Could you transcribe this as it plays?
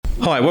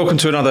Hi, welcome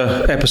to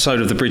another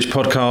episode of the Bridge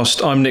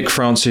Podcast. I'm Nick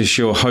Francis,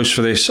 your host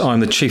for this. I'm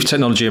the Chief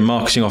Technology and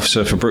Marketing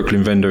Officer for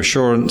Brooklyn Vendor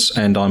Assurance,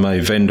 and I'm a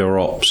Vendor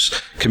Ops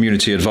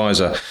Community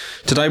Advisor.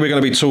 Today we're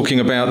going to be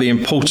talking about the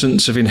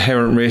importance of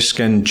inherent risk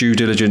and due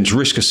diligence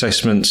risk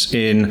assessments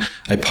in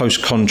a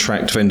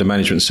post-contract vendor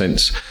management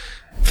sense.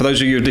 For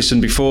those of you who've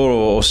listened before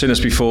or seen us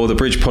before, the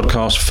Bridge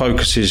Podcast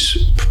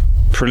focuses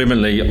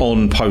preliminarily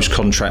on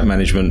post-contract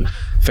management,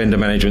 vendor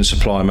management,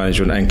 supplier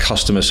management, and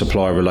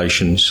customer-supplier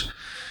relations.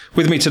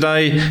 With me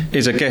today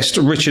is a guest,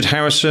 Richard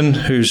Harrison,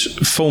 who's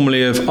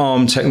formerly of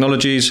Arm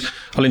Technologies.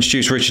 I'll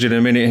introduce Richard in a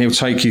minute and he'll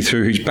take you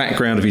through his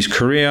background of his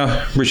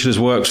career. Richard has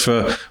worked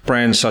for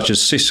brands such as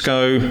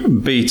Cisco,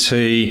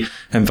 BT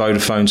and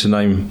Vodafone, to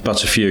name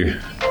but a few.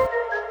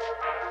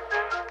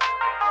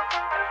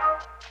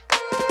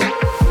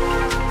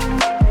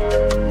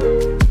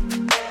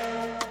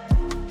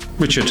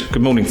 Richard,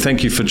 good morning.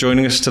 Thank you for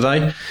joining us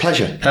today.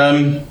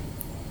 Pleasure.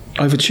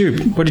 Over to you.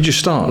 Where did you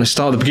start? Let's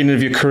start at the beginning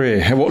of your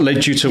career. What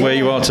led you to where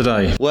you are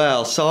today?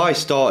 Well, so I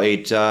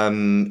started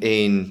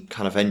in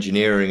kind of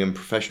engineering and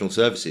professional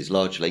services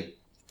largely.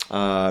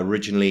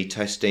 Originally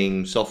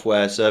testing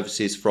software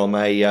services from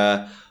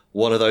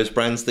one of those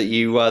brands that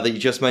you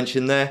just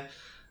mentioned there,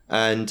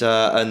 and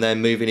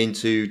then moving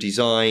into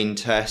design,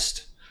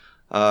 test,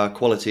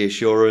 quality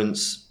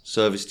assurance,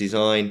 service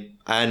design,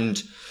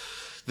 and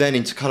then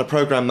into kind of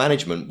program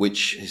management,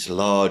 which is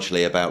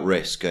largely about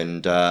risk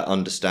and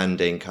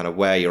understanding kind of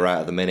where you're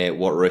at the minute,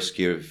 what risk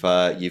you've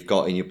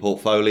got in your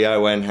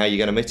portfolio, and how you're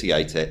going to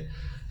mitigate it.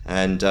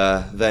 And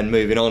then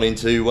moving on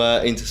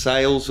into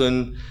sales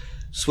and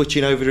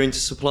switching over into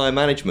supply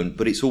management.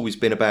 But it's always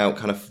been about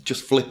kind of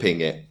just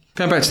flipping it.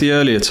 Going back to the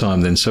earlier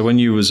time then, so when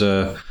you was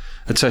a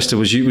tester,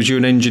 was you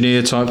an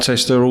engineer type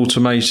tester,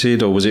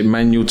 automated, or was it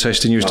manual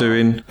testing you was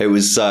doing? It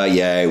was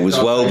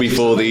well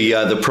before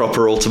the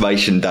proper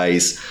automation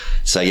days.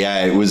 So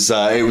it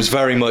was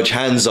very much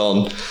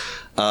hands-on,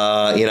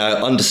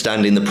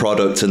 understanding the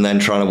product and then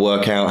trying to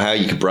work out how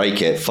you could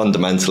break it.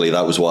 Fundamentally,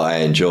 that was what I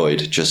enjoyed.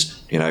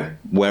 Just,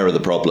 where are the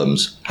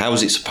problems? How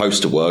is it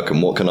supposed to work,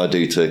 and what can I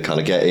do to kind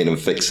of get in and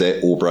fix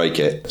it or break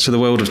it? So the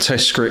world of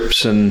test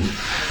scripts and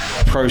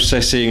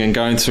processing and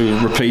going through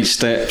repeat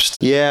steps.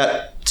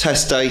 Yeah.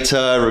 Test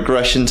data,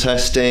 regression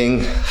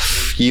testing,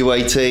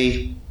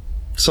 UAT.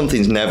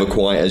 Something's never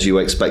quite as you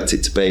expect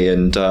it to be,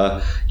 and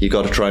you've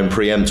got to try and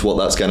preempt what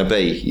that's going to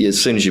be. As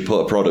soon as you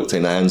put a product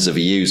in the hands of a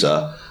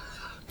user,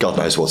 God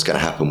knows what's going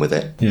to happen with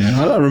it.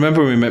 Yeah, I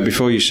remember when we met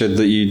before, you said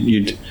that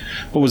you'd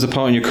what was the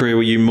part in your career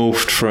where you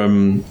morphed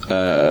from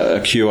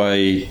a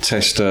QA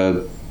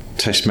tester,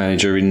 test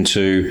manager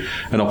into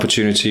an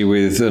opportunity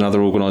with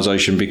another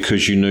organisation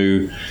because you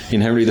knew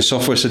inherently the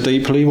software so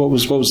deeply? What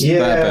was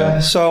that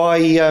about? So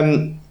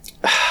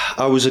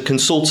I was a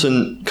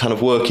consultant kind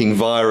of working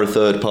via a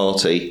third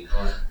party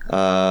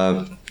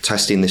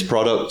testing this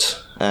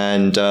product,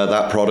 and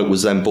that product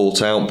was then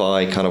bought out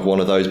by kind of one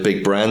of those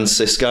big brands,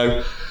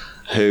 Cisco,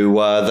 who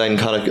then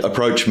kind of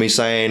approached me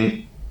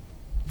saying,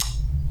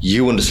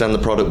 you understand the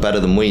product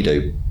better than we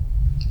do.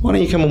 Why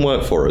don't you come and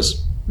work for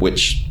us?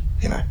 Which,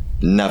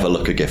 never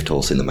look a gift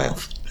horse in the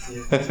mouth.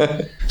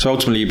 So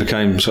ultimately you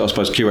became, I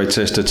suppose, QA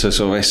tester to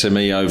sort of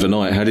SME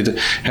overnight. How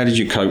did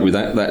you cope with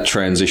that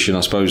transition? I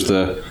suppose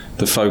the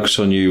focus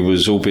on you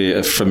was, albeit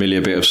a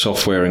familiar bit of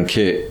software and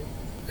kit,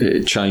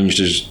 it changed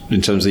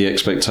in terms of the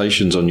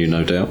expectations on you,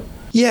 no doubt.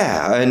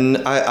 Yeah, and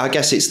I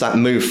guess it's that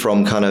move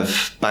from kind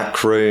of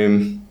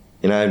backroom,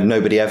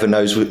 nobody ever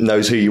knows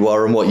who you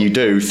are and what you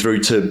do, through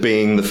to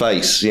being the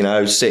face,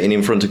 sitting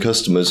in front of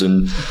customers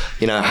and,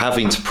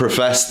 having to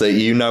profess that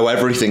you know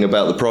everything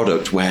about the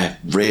product, where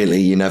really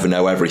you never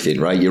know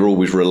everything, right? You're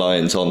always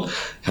reliant on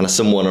kind of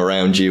someone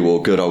around you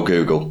or good old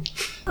Google.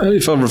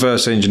 If I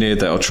reverse engineered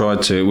that or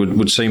tried to, it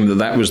would seem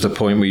that was the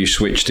point where you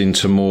switched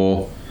into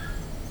more,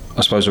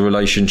 I suppose, a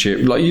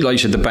relationship, like you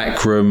said, the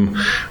back room,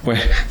 where,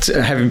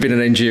 having been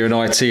an engineer in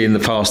IT in the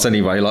past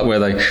anyway, like where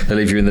they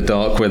leave you in the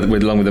dark,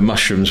 along with the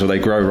mushrooms where they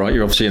grow, right?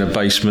 You're obviously in a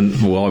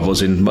basement. Well, I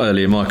was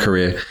early in my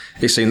career.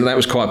 It seemed that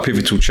was quite a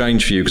pivotal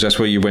change for you, because that's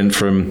where you went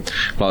from,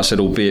 like I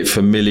said, albeit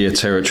familiar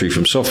territory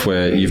from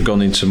software, you've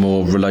gone into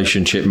more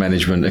relationship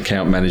management,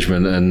 account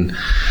management,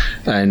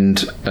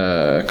 and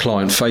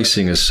client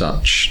facing as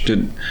such.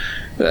 And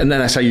then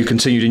that's how you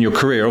continued in your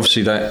career.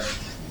 Obviously, that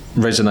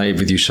resonated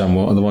with you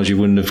somewhat, otherwise you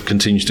wouldn't have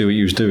continued to do what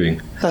you was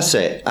doing. That's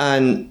it.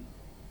 And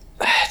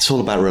it's all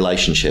about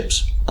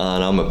relationships,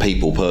 and I'm a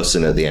people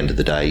person at the end of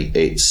the day.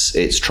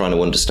 It's trying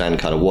to understand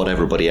kind of what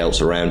everybody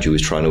else around you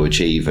is trying to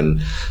achieve,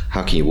 and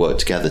how can you work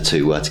together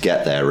to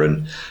get there.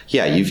 And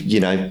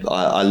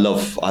I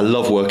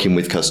love working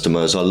with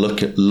customers. I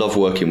love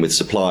working with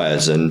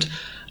suppliers, and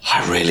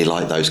I really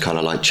like those kind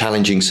of like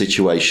challenging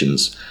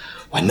situations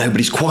when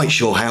nobody's quite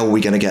sure how are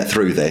we going to get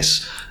through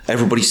this.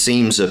 Everybody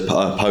seems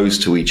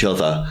opposed to each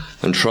other,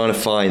 and trying to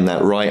find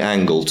that right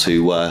angle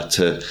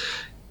to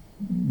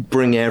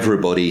bring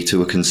everybody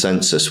to a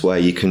consensus where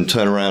you can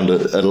turn around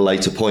at a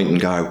later point and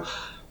go,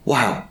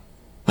 wow,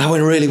 that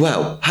went really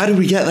well. How did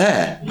we get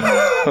there?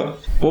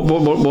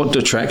 What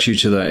attracts you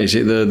to that? Is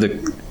it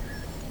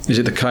Is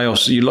it the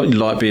chaos? You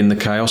like being the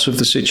chaos of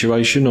the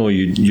situation, or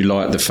you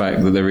like the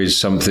fact that there is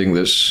something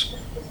that's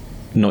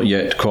not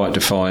yet quite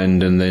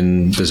defined, and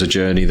then there's a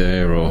journey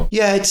there? Or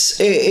yeah, it's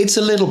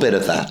a little bit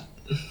of that,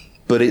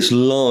 but it's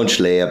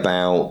largely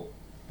about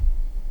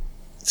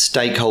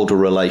stakeholder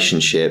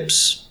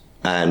relationships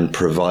and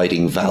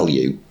providing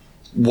value,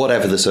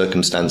 whatever the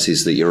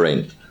circumstances that you're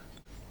in.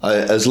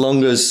 As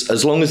long as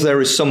there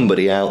is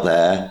somebody out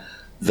there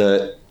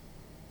that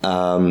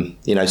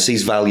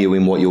sees value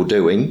in what you're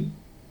doing,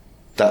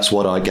 that's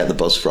what I get the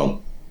buzz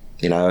from.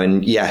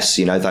 And yes,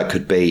 that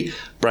could be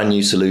brand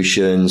new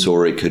solutions,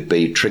 or it could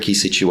be tricky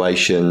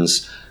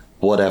situations,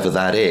 whatever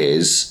that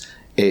is.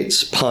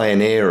 It's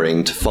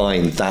pioneering to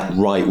find that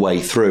right way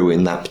through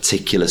in that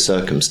particular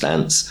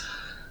circumstance,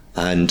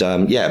 and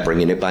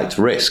bringing it back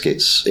to risk.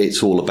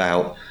 It's all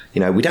about,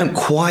 we don't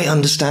quite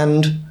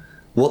understand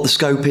what the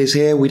scope is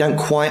here. We don't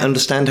quite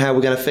understand how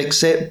we're going to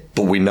fix it,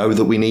 but we know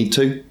that we need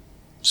to.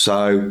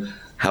 So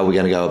how are we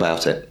going to go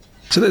about it?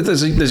 So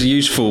there's a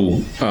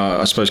useful,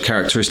 I suppose,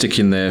 characteristic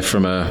in there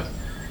from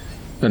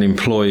an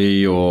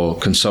employee or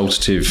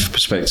consultative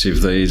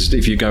perspective. That is,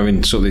 if you go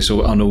into sort of this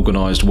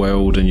unorganised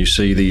world and you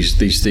see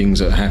these things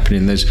that are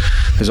happening, there's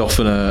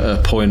often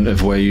a point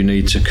of where you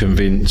need to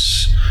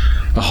convince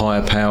a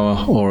higher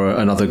power or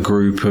another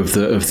group of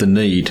the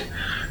need.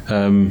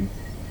 Do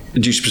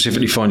you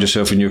specifically find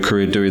yourself in your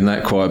career doing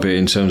that quite a bit,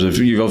 in terms of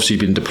you've obviously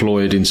been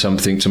deployed in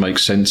something to make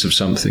sense of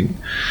something,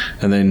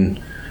 and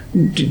then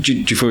do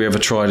you feel you have a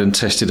tried and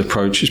tested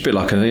approach? It's a bit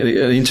like an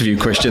interview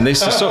question, this.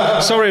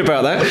 Sorry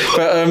about that.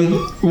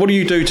 But what do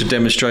you do to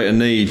demonstrate a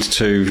need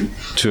to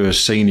a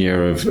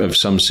senior of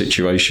some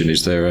situation?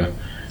 Is there a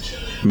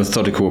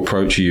methodical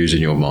approach you use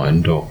in your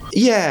mind? Or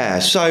yeah,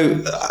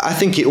 so I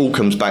think it all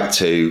comes back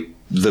to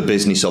the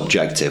business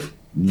objective.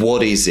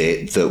 What is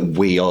it that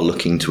we are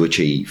looking to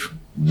achieve?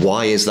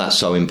 Why is that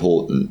so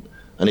important?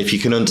 And if you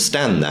can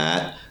understand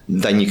that,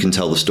 then you can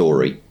tell the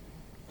story.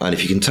 And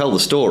if you can tell the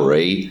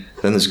story,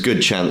 then there's a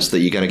good chance that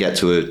you're going to get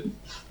to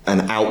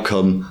an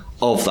outcome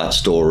of that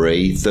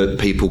story that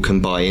people can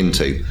buy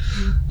into.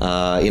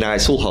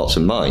 It's all hearts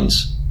and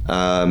minds.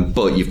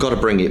 But you've got to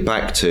bring it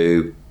back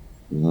to,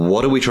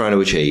 what are we trying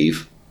to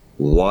achieve?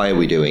 Why are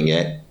we doing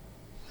it?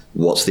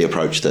 What's the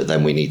approach that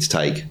then we need to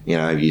take?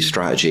 Your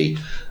strategy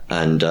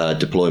and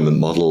deployment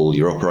model,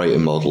 your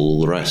operating model,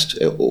 all the rest,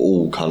 it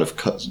all kind of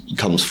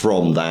comes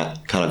from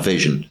that kind of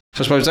vision.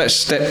 So I suppose that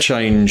step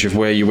change of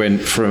where you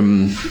went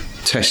from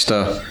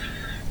tester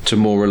to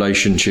more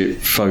relationship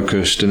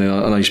focused, and then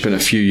I know you spent a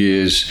few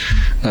years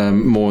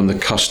more on the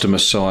customer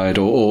side,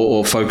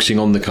 or focusing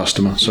on the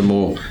customer, so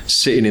more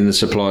sitting in the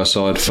supplier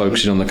side,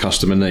 focusing on the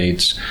customer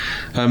needs.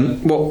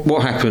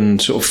 What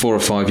happened sort of 4 or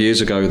 5 years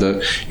ago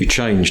that you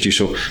changed? You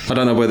saw, I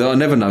don't know whether, I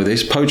never know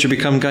this, poacher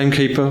become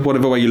gamekeeper,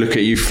 whatever way you look at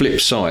it, you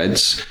flip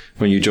sides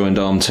when you joined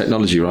Arm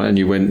Technology, right? And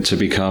you went to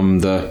become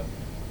the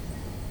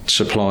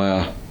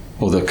supplier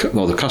or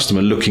the customer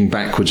looking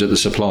backwards at the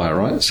supplier,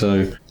 right?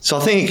 So I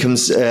think it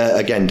comes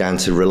again down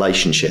to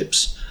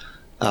relationships.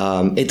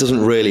 It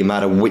doesn't really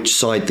matter which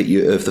side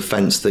of the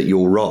fence that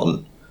you're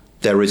on.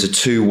 There is a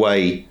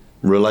two-way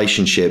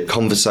relationship,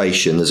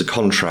 conversation. There's a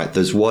contract.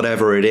 There's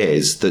whatever it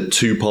is that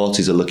two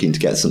parties are looking to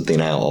get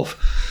something out of,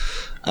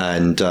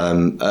 and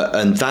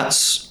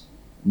that's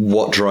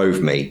what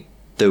drove me.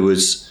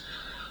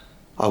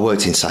 I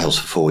worked in sales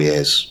for 4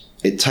 years.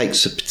 It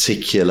takes a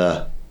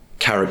particular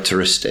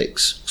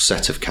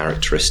set of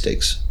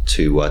characteristics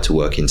to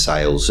work in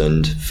sales,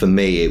 and for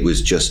me it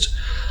was just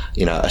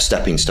a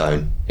stepping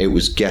stone. It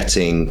was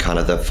getting kind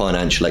of the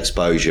financial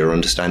exposure,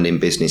 understanding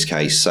business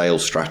case,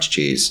 sales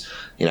strategies,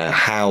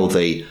 how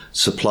the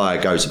supplier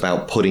goes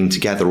about putting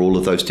together all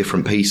of those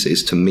different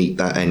pieces to meet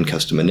that end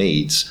customer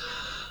needs,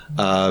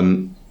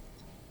 and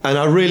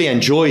I really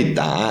enjoyed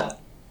that,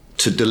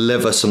 to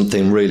deliver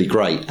something really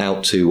great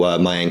out to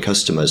my end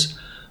customers.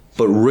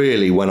 But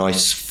really, when I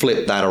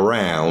flip that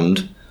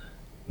around,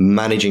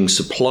 managing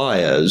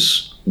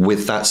suppliers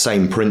with that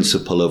same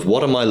principle of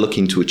what am I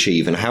looking to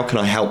achieve and how can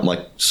I help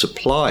my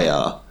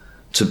supplier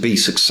to be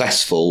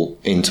successful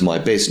into my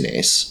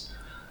business,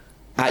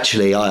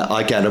 actually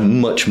I get a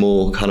much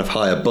more kind of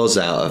higher buzz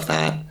out of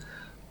that,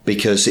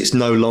 because it's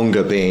no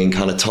longer being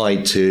kind of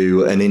tied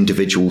to an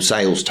individual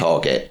sales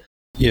target.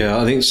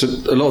 Yeah, I think so.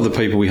 A lot of the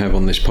people we have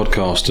on this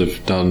podcast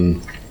have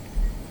done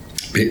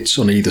bits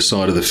on either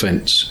side of the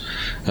fence,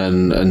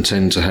 and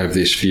tend to have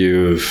this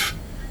view of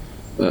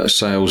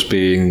sales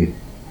being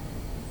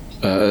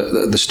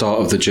the start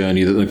of the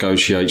journey that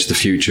negotiates the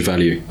future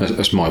value.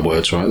 That's my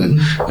words, right?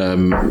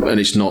 And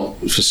it's not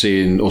for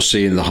seeing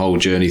the whole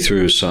journey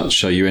through as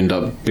such. So you end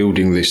up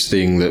building this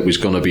thing that was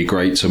going to be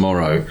great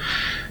tomorrow.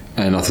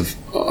 And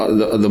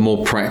the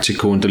more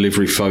practical and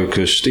delivery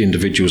focused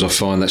individuals, I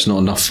find that's not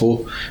enough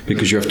for,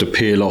 because you have to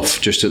peel off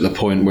just at the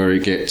point where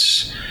it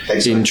gets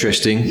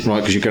interesting, right?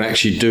 Because you can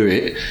actually do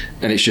it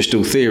and it's just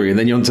all theory, and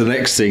then you're on to the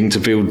next thing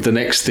to build the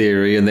next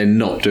theory and then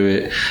not do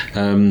it.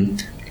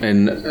 And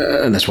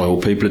that's why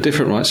all people are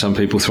different, right? Some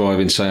people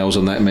thrive in sales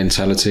on that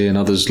mentality, and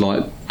others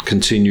like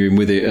continuing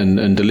with it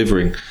and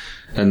delivering.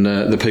 And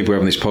the people who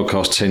have on this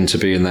podcast tend to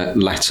be in that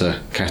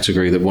latter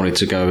category that wanted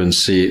to go and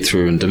see it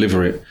through and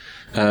deliver it.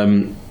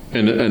 And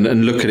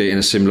look at it in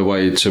a similar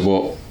way to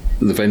what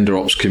the vendor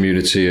ops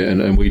community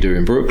and we do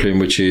in Brooklyn,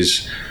 which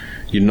is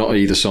you're not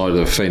either side of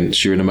the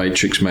fence. You're in a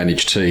matrix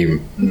managed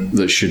team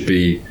that should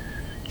be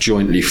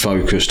jointly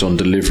focused on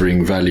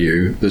delivering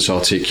value that's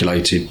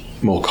articulated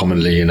more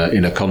commonly in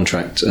a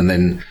contract. And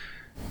then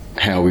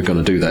how are we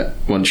going to do that?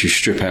 Once you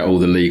strip out all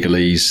the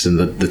legalese and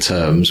the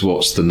terms,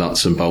 what's the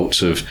nuts and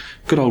bolts of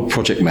good old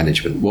project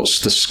management? What's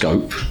the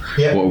scope?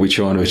 Yeah. What are we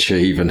trying to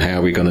achieve and how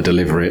are we going to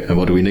deliver it? And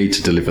what do we need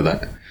to deliver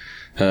that?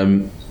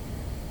 I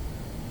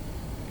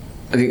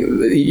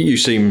think you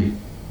seem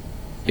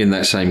in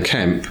that same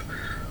camp.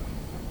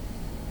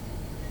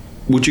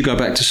 Would you go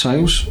back to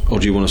sales, or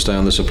do you want to stay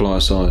on the supplier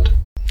side?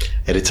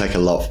 It'd take a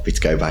lot for me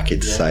to go back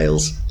into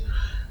sales.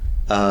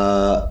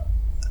 I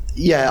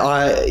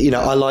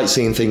like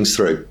seeing things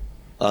through.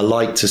 I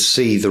like to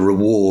see the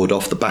reward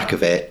off the back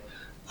of it.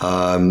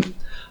 And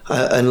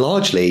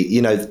largely,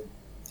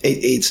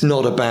 it's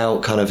not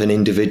about kind of an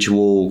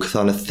individual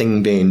kind of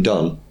thing being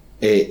done.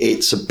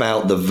 It's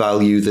about the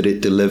value that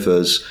it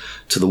delivers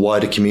to the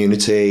wider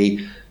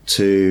community,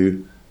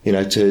 to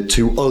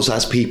us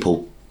as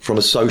people. From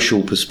a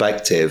social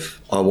perspective,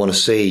 I want to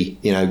see,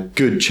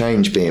 good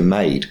change being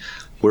made.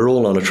 We're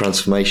all on a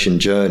transformation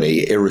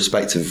journey,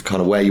 irrespective of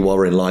kind of where you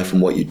are in life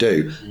and what you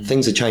do.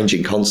 Things are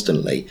changing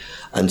constantly,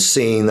 and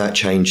seeing that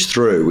change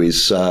through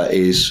is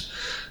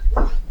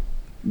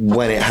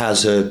when it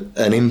has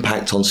an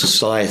impact on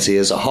society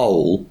as a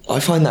whole. I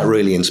find that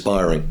really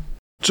inspiring.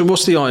 So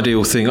what's the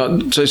ideal thing?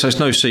 So it's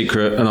no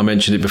secret, and I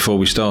mentioned it before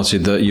we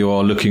started, that you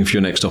are looking for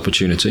your next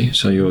opportunity.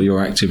 So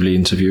you're actively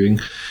interviewing.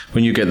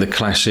 When you get the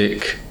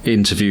classic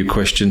interview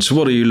question, so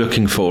what are you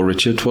looking for,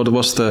 Richard?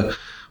 What's the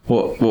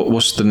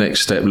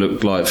next step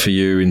look like for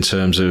you in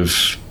terms of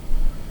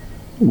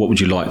what would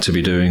you like to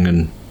be doing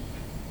and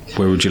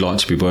where would you like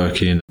to be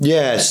working?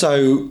 Yeah,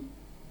 so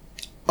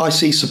I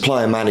see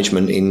supplier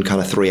management in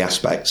kind of three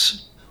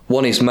aspects.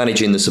 One is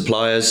managing the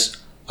suppliers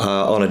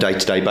on a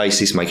day-to-day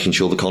basis, making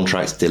sure the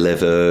contract's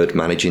delivered,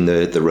 managing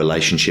the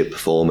relationship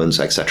performance,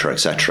 etc.,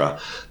 etc.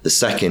 The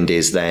second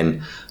is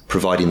then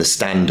providing the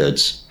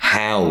standards.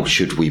 How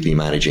should we be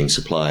managing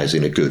suppliers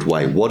in a good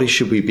way? What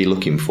should we be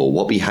looking for?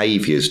 What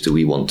behaviours do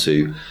we want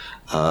to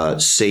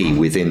see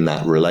within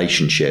that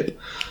relationship?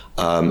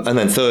 And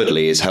then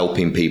thirdly is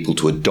helping people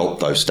to adopt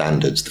those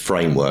standards, the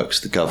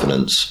frameworks, the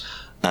governance.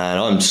 And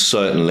I'm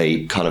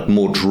certainly kind of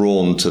more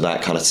drawn to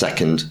that kind of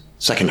second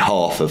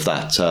half of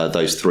that,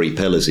 those three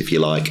pillars, if you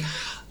like.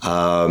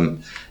 I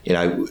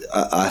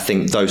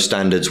think those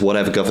standards,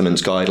 whatever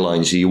governance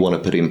guidelines you want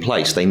to put in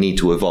place, they need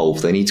to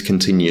evolve. They need to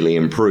continually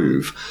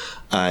improve.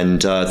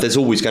 And there's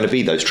always going to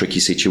be those tricky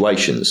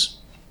situations.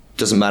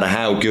 Doesn't matter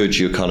how good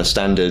your kind of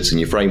standards and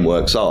your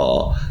frameworks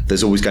are,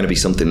 there's always going to be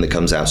something that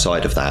comes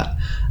outside of that.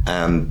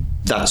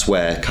 That's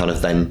where kind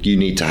of then you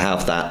need to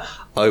have that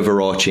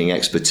overarching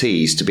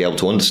expertise to be able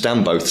to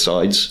understand both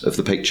sides of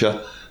the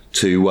picture,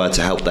 to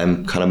help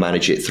them kind of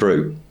manage it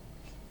through.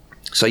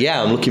 So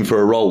yeah, I'm looking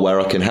for a role where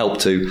I can help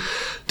to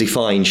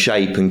define,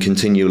 shape, and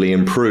continually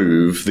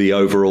improve the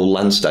overall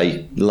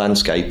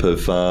landscape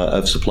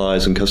of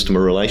suppliers and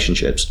customer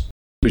relationships.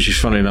 Which is,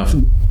 funny enough,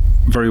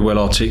 very well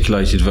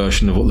articulated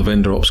version of what the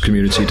vendor ops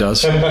community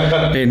does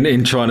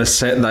in trying to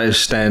set those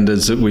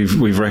standards that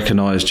we've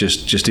recognised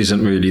just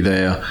isn't really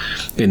there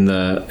in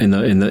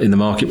the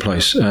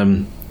marketplace.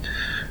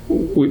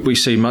 We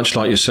see, much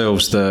like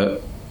yourselves,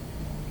 that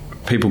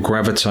people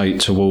gravitate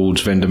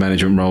towards vendor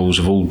management roles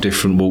of all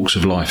different walks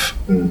of life,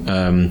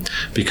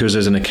 because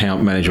there's an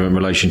account management,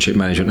 relationship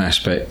management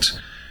aspect.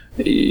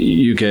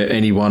 You get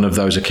any one of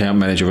those account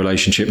manager,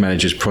 relationship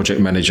managers,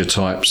 project manager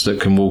types that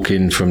can walk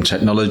in from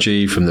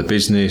technology, from the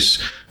business,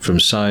 from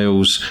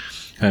sales.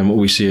 And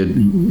we see a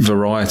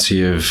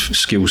variety of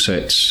skill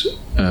sets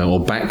or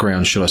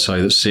backgrounds, should I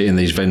say, that sit in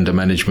these vendor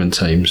management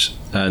teams.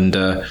 And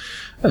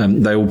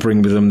they all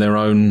bring with them their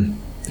own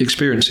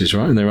experiences,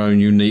 right, and their own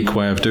unique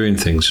way of doing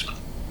things.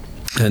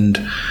 And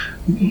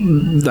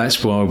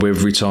that's why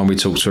every time we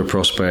talk to a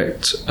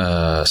prospect,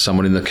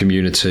 someone in the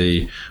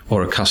community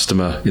or a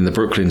customer in the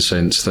Brooklyn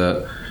sense,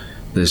 that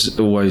there's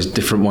always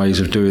different ways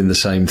of doing the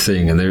same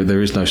thing, and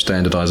there is no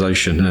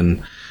standardization.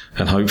 And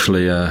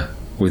hopefully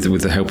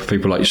with the help of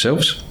people like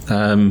yourselves,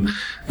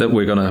 that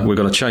we're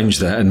gonna change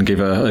that and give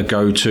a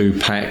go-to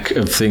pack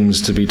of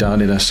things to be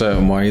done in a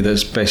certain way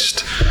that's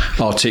best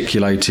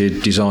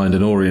articulated, designed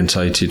and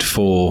orientated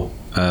for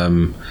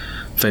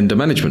vendor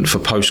management, for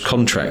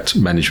post-contract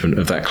management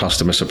of that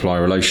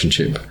customer-supplier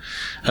relationship.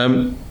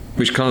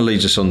 Which kind of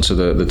leads us on to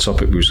the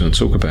topic we were going to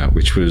talk about,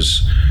 which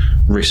was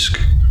risk,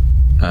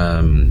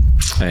 and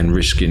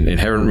risk,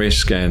 inherent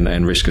risk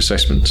and risk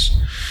assessments,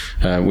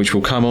 which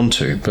we'll come on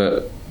to.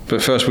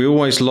 But first, we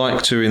always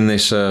like to, in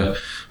this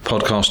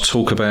podcast,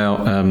 talk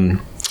about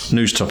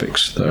news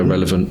topics that are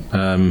relevant.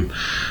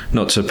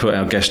 Not to put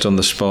our guest on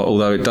the spot,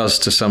 although it does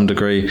to some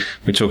degree.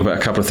 We talk about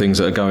a couple of things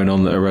that are going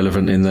on that are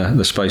relevant in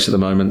the space at the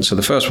moment. So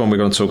the first one we're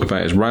going to talk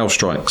about is rail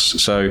strikes.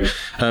 So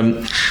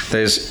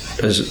there's,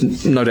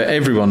 as no doubt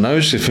everyone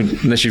knows,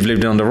 unless you've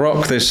lived under a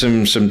rock, there's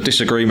some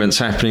disagreements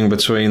happening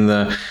between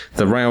the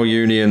rail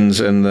unions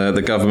and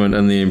the government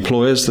and the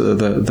employers,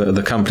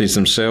 the companies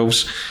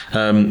themselves,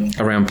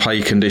 around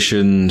pay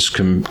conditions.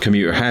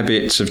 Commuter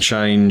habits have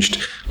changed.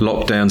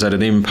 Lockdowns had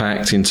an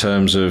impact in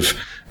terms of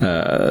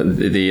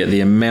the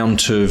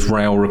amount of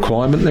rail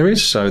requirement there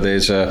is. So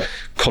there's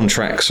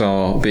contracts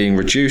are being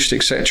reduced,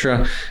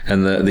 etc.,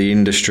 and the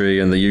industry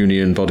and the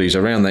union bodies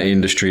around that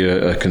industry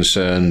are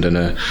concerned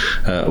and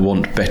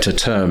want better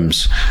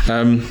terms.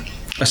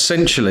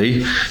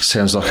 Essentially,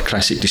 sounds like a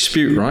classic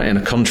dispute, right, in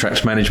a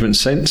contract management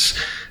sense.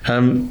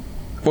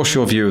 What's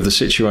your view of the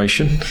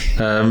situation?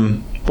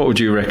 What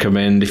would you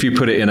recommend if you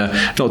put it in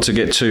not to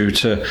get too,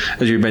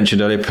 as you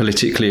mentioned earlier,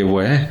 politically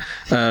aware,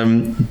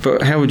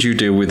 but how would you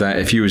deal with that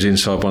if you was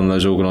inside one of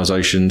those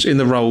organisations in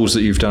the roles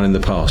that you've done in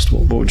the past?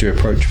 What would your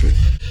approach be?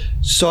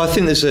 So I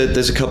think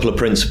there's a couple of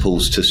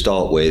principles to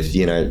start with.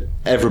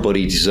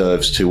 Everybody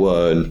deserves to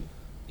earn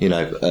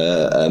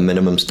a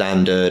minimum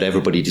standard.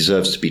 Everybody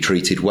deserves to be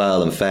treated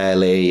well and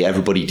fairly.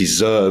 Everybody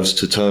deserves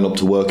to turn up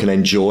to work and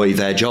enjoy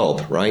their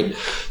job, right?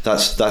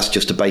 That's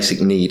just a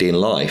basic need in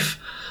life.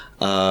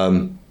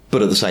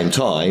 But at the same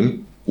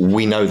time,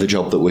 we know the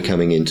job that we're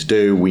coming in to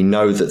do. We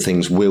know that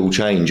things will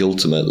change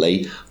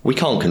ultimately. We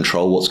can't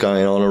control what's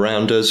going on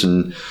around us,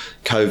 and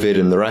COVID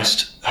and the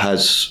rest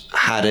has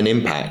had an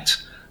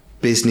impact.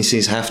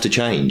 Businesses have to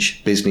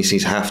change.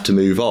 Businesses have to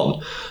move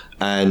on.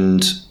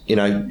 And,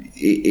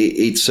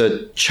 it's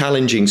a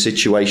challenging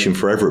situation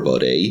for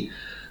everybody.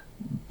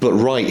 But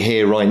right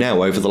here, right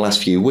now, over the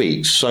last few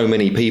weeks, so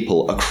many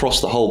people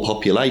across the whole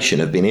population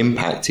have been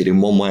impacted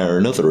in one way or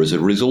another as a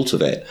result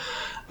of it.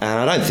 And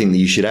I don't think that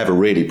you should ever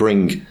really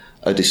bring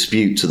a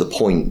dispute to the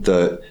point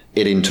that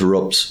it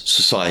interrupts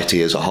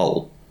society as a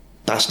whole.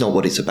 That's not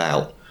what it's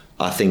about.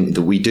 I think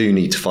that we do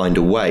need to find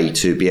a way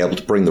to be able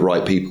to bring the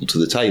right people to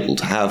the table,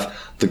 to have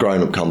the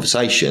grown-up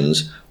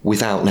conversations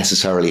without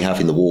necessarily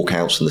having the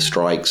walkouts and the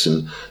strikes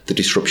and the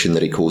disruption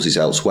that it causes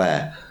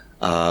elsewhere.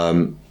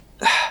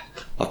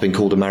 I've been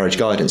called a marriage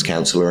guidance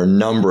counsellor a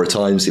number of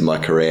times in my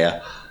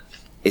career.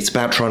 It's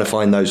about trying to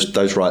find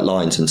those right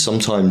lines, and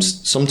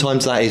sometimes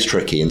that is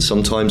tricky, and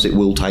sometimes it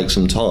will take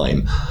some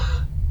time,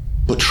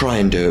 but try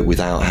and do it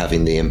without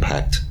having the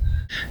impact.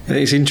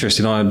 It's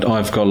interesting.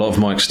 I've got a lot of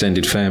my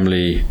extended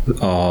family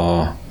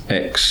are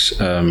ex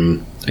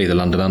either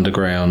London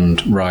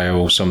Underground,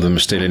 rail. Some of them are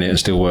still in it and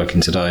still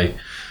working today.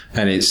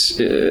 And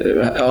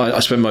I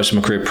spent most of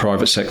my career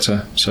private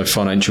sector, so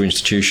financial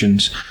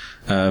institutions.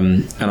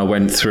 And I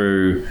went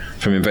through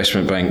from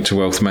investment bank to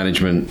wealth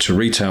management to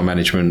retail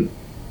management,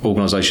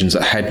 organisations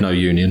that had no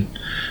union,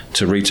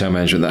 to retail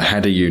management that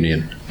had a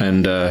union.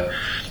 And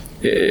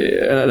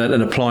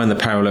applying the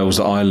parallels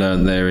that I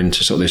learned there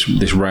into sort of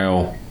this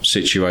rail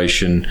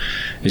situation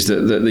is that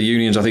the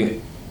unions, I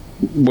think,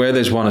 where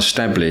there's one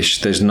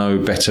established, there's no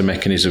better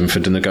mechanism for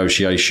the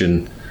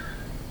negotiation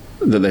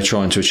that they're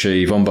trying to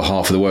achieve on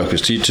behalf of the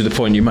workers, to the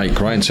point you make,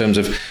 right, in terms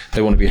of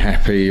they want to be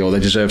happy, or they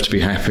deserve to be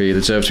happy, they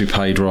deserve to be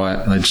paid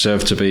right, they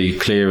deserve to be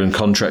clear and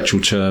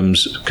contractual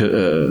terms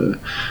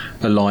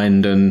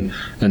aligned and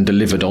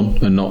delivered on,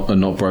 and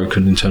not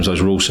broken in terms of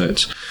those rule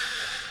sets.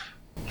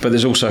 But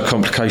there's also a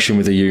complication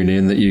with the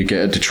union that you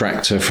get a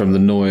detractor from the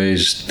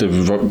noise,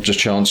 the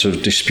chance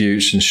of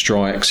disputes and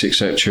strikes,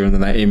 etc., and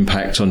then that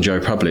impact on Joe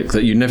Public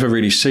that you never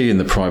really see in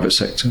the private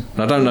sector.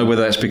 And I don't know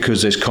whether that's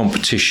because there's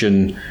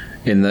competition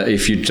in that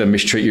if you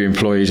mistreat your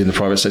employees in the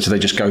private sector, they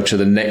just go to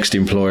the next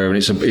employer, and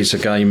it's a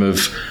game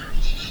of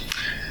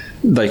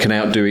they can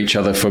outdo each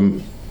other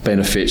from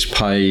benefits,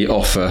 pay,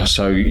 offer,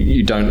 so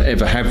you don't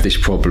ever have this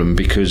problem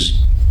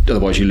because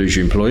otherwise you lose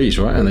your employees,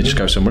 right, and they just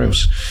go somewhere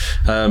else.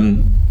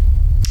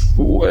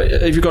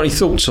 Have you got any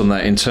thoughts on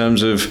that in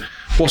terms of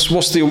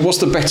what's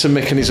the better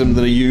mechanism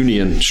than a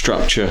union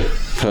structure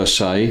per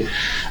se,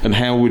 and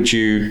how would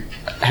you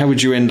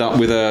end up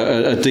with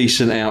a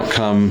decent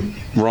outcome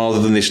rather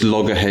than this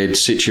loggerhead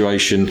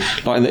situation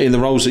like in the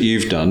roles that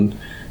you've done?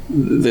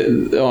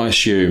 I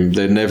assume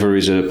there never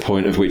is a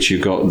point of which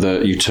you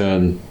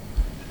turn.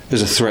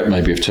 There's a threat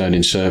maybe of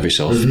turning service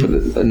off,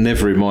 but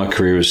never in my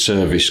career has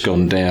service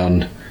gone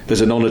down.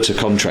 There's an honour to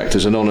contract,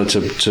 there's an honour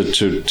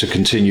to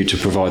continue to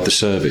provide the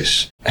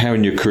service. How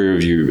in your career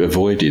have you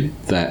avoided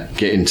that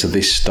getting to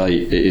this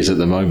state it is at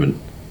the moment?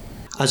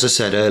 As I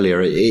said earlier,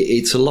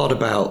 it's a lot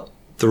about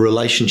the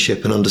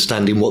relationship and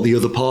understanding what the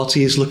other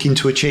party is looking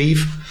to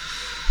achieve.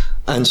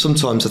 And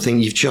sometimes I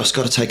think you've just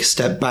got to take a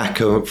step back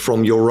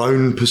from your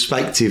own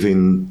perspective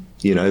in,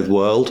 the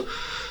world.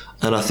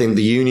 And I think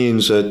the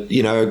unions are,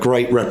 a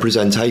great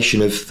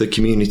representation of the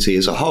community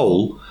as a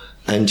whole.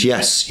 And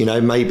yes,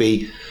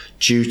 maybe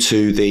due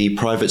to the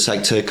private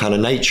sector kind of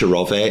nature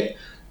of it,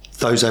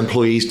 those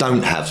employees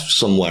don't have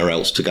somewhere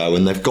else to go,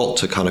 and they've got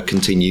to kind of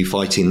continue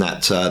fighting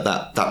that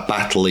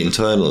battle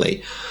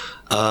internally.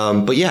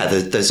 But yeah,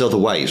 there's other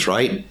ways,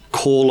 right?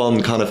 Call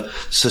on kind of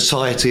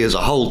society as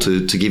a whole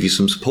to give you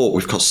some support.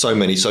 We've got so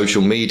many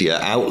social media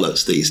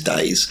outlets these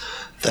days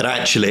that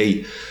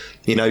actually,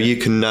 you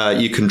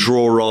can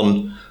draw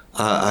on,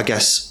 I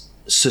guess,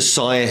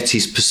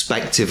 society's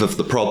perspective of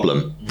the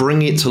problem,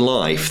 bring it to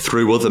life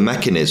through other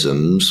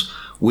mechanisms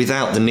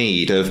without the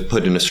need of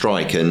putting a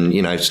strike and,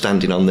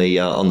 standing on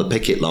the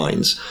picket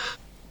lines.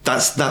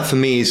 That for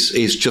me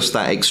is just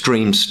that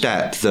extreme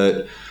step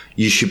that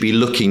you should be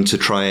looking to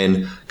try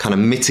and kind of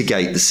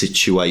mitigate the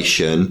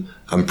situation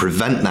and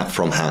prevent that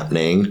from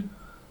happening,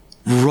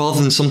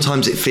 rather than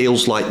sometimes it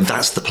feels like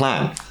that's the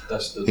plan.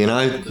 That's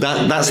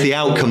the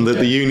outcome that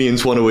the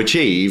unions want to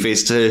achieve,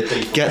 is to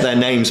get their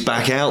names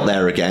back out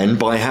there again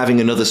by having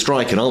another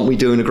strike. And aren't we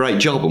doing a great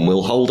job? And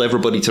we'll hold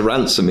everybody to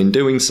ransom in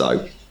doing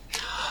so.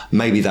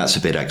 Maybe that's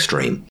a bit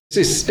extreme.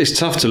 It's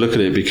tough to look at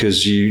it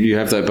because you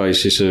have that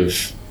basis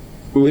of,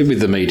 with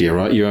the media,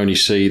 right? You only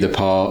see the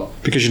part,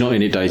 because you're not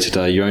in it day to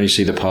day. You only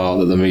see the part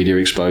that the media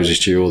exposes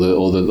to you,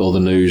 or the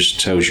news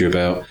tells you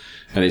about,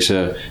 and it's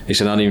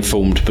an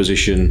uninformed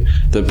position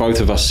that both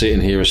of us sitting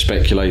here are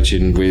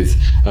speculating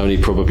with only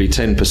probably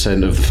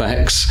 10% of the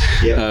facts.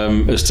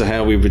 Yep. As to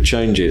how we would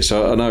change it.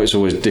 So I know it's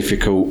always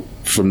difficult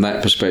from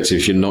that perspective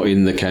if you're not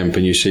in the camp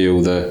and you see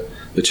all the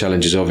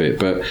challenges of it.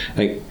 But I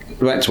think,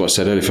 back to what I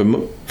said earlier,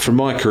 from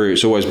my career,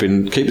 it's always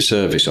been keep the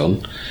service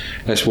on.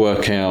 Let's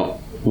work out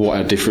what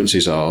our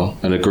differences are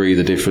and agree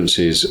the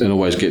differences, and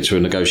always get to a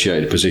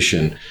negotiated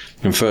position.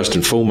 And first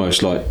and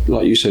foremost, like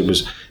you said,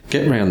 was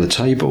get around the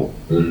table,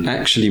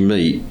 actually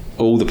meet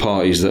all the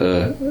parties that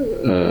are,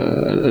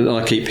 and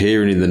I keep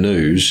hearing in the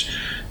news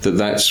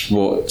that's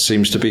what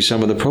seems to be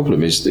some of the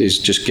problem, is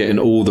just getting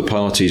all the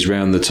parties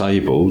round the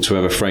table to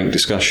have a frank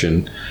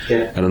discussion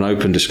and an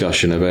open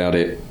discussion about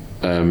it.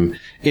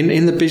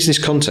 In the business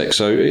context,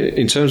 so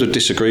in terms of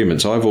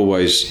disagreements, I've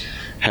always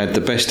had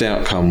the best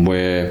outcome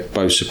where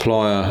both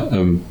supplier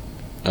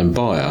and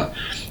buyer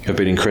have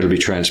been incredibly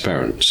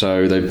transparent.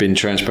 So they've been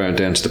transparent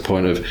down to the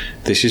point of,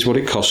 this is what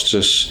it costs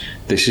us,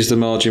 this is the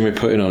margin we're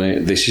putting on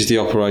it, this is the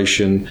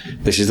operation,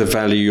 this is the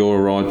value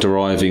you're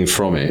deriving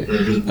from it.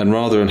 Mm-hmm. And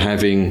rather than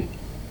having,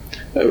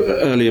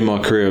 early in my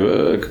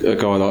career, a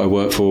guy that I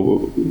worked for,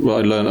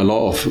 what I learned a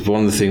lot of,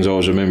 one of the things I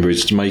always remember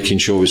is making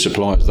sure with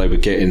suppliers they were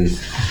getting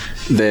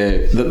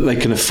that they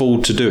can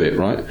afford to do it,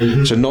 right?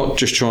 Mm-hmm. So not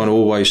just trying to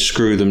always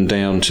screw them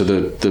down to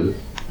the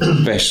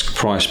best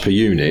price per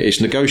unit. It's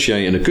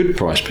negotiating a good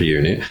price per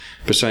unit,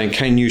 but saying,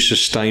 can you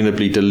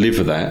sustainably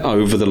deliver that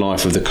over the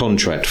life of the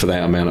contract for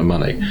that amount of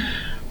money?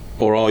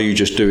 Or are you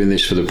just doing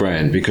this for the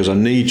brand? Because I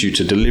need you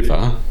to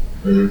deliver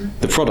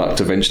the product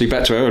eventually.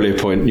 Back to our earlier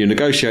point, you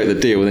negotiate the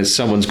deal and then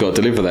someone's got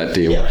to deliver that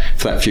deal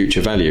for that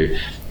future value.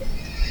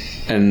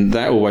 And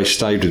that always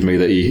stayed with me,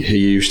 that he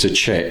used to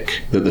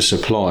check that the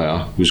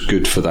supplier was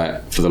good for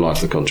that, for the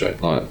life of the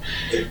contract. Like,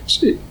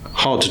 it's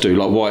hard to do.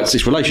 Like White's,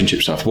 it's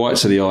relationship stuff.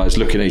 Whites are the eyes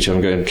looking at each other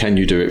and going, can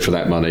you do it for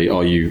that money?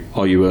 Are you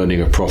earning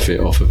a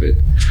profit off of it?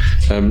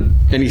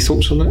 Any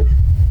thoughts on that?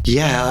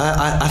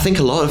 Yeah, I think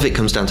a lot of it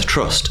comes down to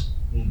trust.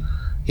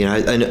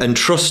 And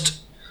trust.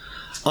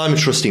 I'm a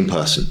trusting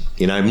person.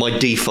 My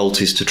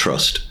default is to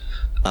trust.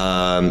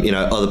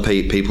 Other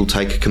people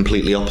take a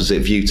completely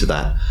opposite view to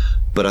that.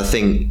 But I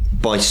think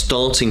by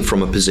starting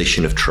from a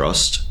position of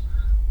trust,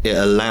 it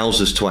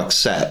allows us to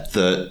accept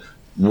that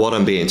what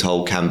I'm being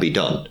told can be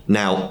done.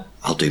 Now,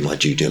 I'll do my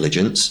due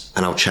diligence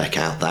and I'll check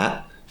out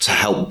that to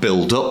help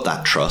build up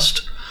that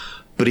trust.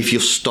 But if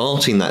you're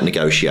starting that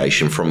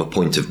negotiation from a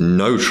point of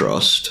no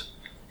trust,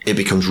 it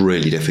becomes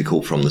really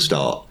difficult from the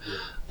start.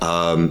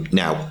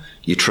 Now,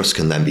 your trust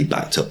can then be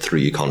backed up through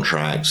your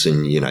contracts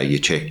and, you're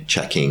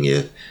checking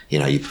your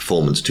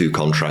performance to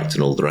contract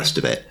and all the rest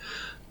of it.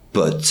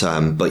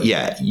 But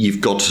yeah,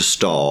 you've got to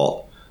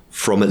start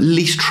from at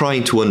least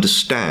trying to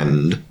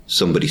understand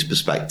somebody's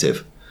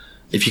perspective.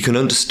 If you can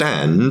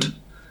understand,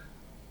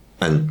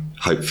 and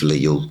hopefully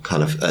you'll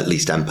kind of at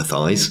least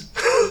empathize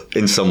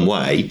in some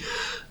way,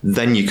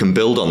 then you can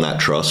build on that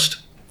trust.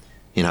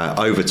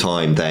 Over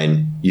time,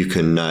 then you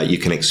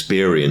can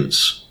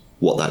experience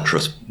what that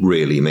trust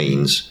really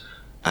means.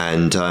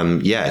 And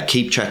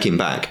keep checking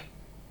back.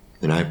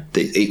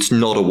 It's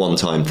not a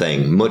one-time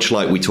thing. Much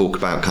like we talk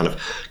about kind of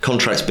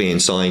contracts being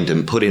signed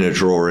and put in a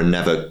drawer and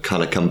never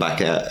kind of come back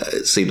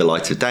see the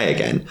light of day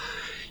again.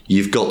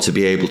 You've got to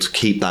be able to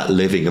keep that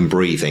living and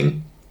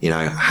breathing.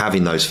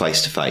 Having those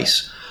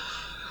face-to-face.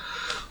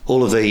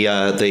 All of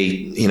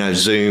the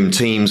Zoom,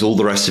 Teams, all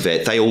the rest of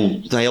it. They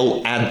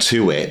all add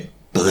to it.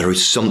 But there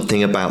is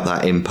something about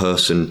that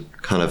in-person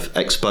kind of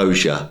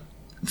exposure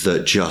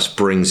that just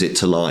brings it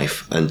to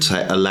life and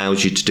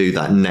allows you to do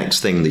that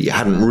next thing that you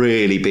hadn't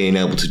really been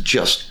able to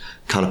just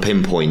kind of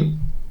pinpoint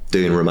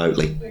doing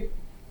remotely.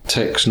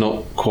 Tech's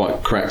not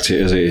quite cracked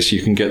it as it is.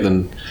 You can get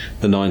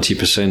the 90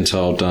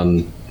 percentile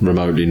done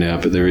remotely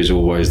now, but there is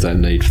always that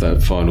need for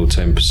that final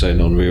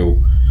 10% on real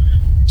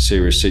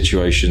serious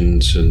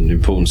situations and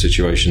important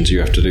situations. You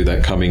have to do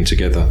that coming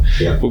together.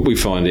 Yeah. But we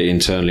find it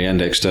internally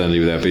and externally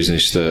with our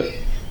business that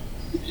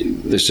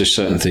there's just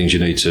certain things you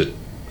need to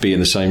be in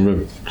the same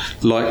room.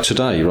 Like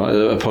today, right?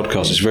 A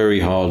podcast, it's very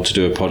hard to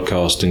do a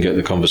podcast and get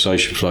the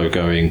conversation flow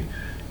going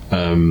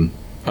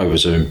over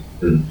Zoom.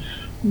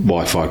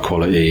 Wi-Fi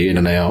quality, in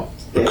and out,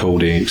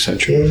 recording,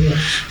 etc.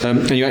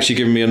 And you actually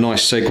given me a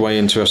nice segue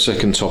into our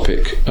second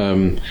topic,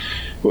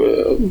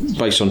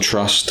 based on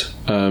trust.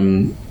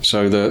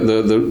 So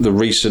the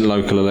recent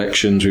local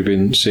elections we've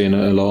been seeing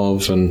a lot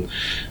of, and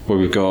where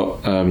we've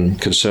got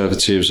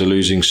Conservatives are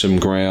losing some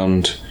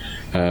ground,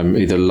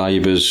 either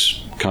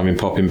Labour's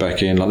popping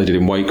back in like they did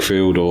in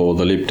Wakefield, or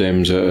the Lib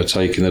Dems are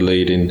taking the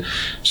lead in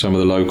some of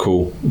the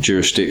local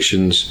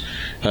jurisdictions.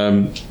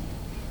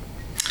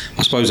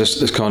 I suppose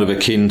that's kind of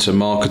akin to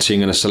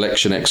marketing and a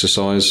selection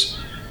exercise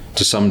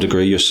to some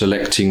degree. You're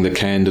selecting the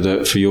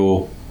candidate for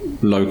your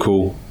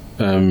local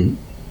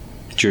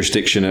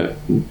jurisdiction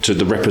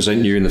to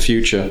represent you in the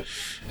future,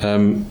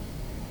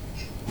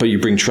 but you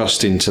bring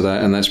trust into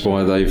that, and that's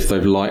why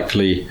they've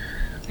likely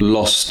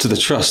lost the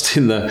trust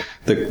in the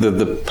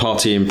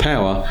party in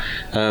power.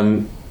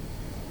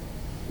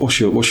 What's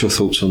your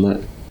thoughts on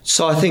that?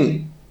 So I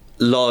think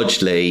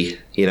largely,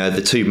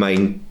 the two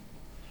main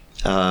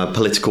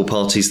political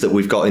parties that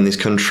we've got in this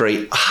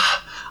country,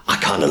 I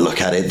kind of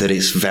look at it that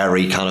it's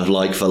very kind of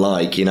like for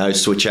like,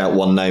 switch out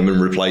one name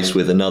and replace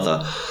with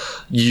another.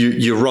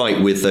 You're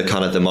right with the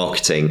kind of the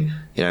marketing.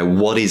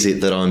 What is it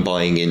that I'm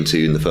buying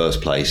into in the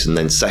first place? And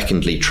then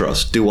secondly,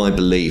 trust. Do I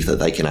believe that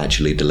they can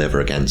actually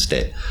deliver against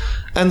it?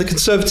 And the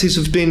Conservatives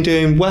have been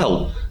doing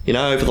well,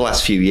 over the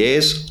last few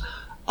years.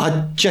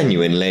 I'm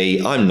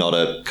not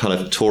a kind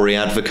of Tory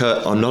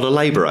advocate. I'm not a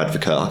Labour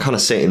advocate. I kind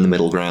of sit in the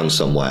middle ground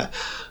somewhere.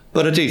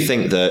 But I do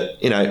think that,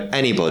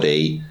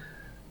 anybody,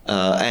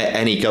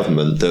 any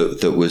government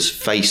that was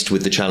faced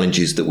with the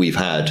challenges that we've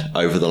had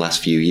over the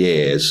last few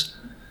years,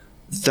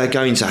 they're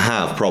going to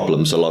have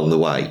problems along the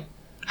way.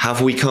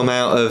 Have we come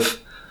out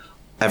of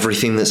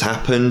everything that's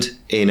happened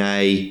in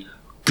a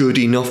good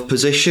enough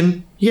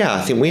position? Yeah,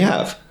 I think we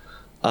have.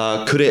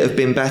 Could it have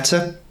been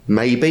better?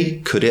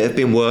 Maybe. Could it have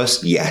been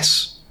worse?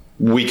 Yes.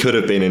 We could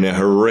have been in a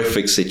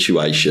horrific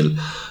situation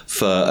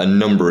for a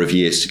number of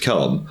years to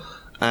come.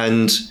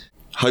 And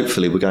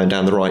hopefully we're going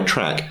down the right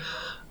track.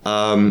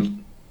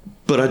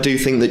 But I do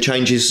think that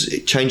change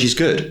is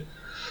good.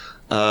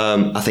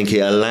 I think it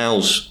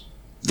allows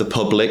the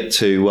public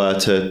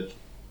to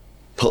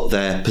put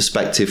their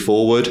perspective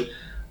forward,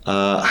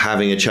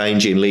 having a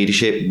change in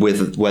leadership,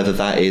 whether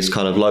that is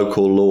kind of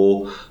local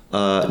or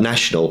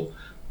national,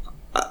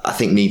 I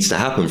think needs to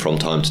happen from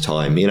time to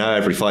time.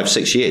 Every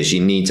 5-6 years, you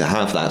need to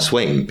have that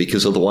swing,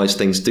 because otherwise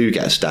things do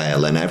get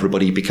stale and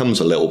everybody becomes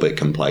a little bit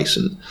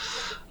complacent.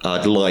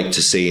 I'd like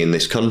to see in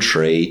this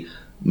country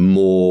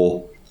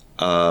more,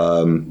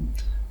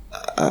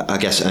 I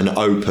guess, an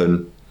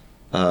open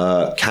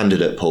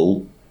candidate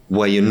pool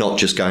where you're not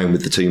just going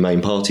with the two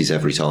main parties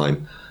every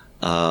time.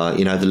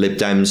 The Lib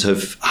Dems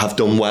have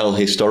done well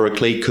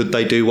historically. Could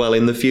they do well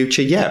in the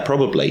future? Yeah,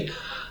 probably.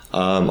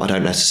 I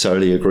don't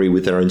necessarily agree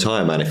with their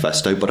entire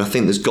manifesto, but I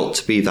think there's got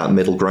to be that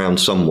middle ground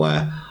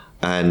somewhere.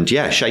 And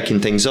yeah, shaking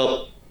things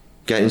up,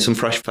 getting some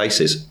fresh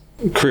faces.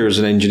 Career as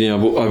an engineer,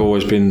 I've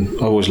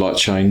always liked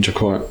change. I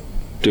quite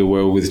do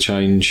well with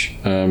change.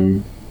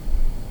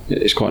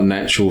 It's quite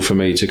natural for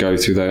me to go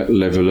through that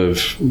level of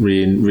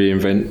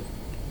reinvent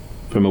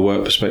from a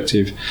work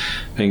perspective.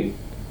 I think,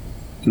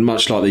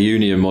 much like the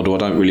union model, I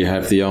don't really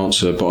have the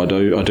answer, but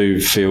I do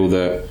feel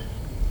that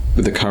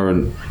with the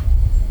current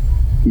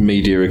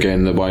media,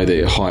 again, the way that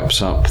it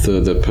hypes up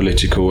the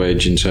political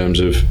edge in terms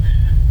of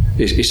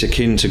it's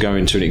akin to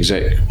going to an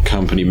exec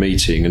company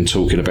meeting and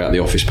talking about the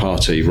office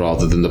party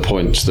rather than the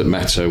points that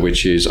matter,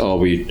 which is, are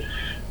we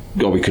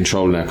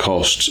controlling our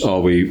costs?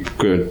 Are we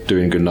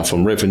doing good enough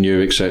on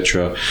revenue,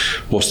 etc.?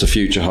 What's the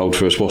future hold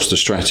for us? What's the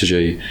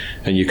strategy?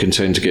 And you can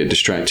tend to get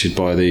distracted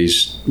by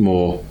these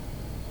more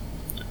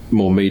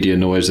media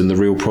noise than the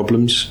real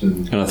problems.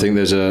 And I think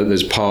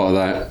there's part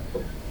of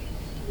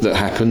that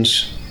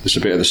happens. There's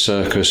a bit of the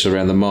circus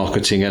around the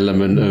marketing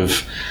element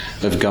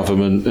of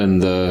government,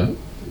 and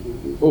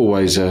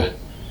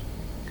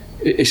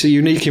it's a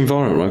unique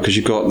environment, right? Because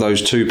you've got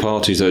those two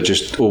parties that are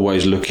just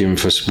always looking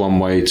for one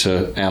way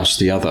to oust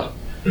the other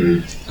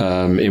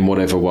in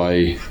whatever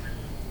way,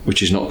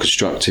 which is not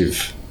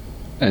constructive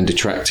and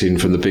detracting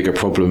from the bigger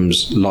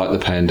problems like the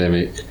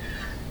pandemic,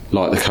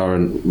 like the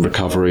current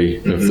recovery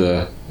of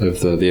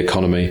the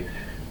economy,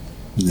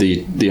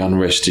 the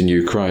unrest in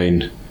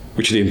Ukraine,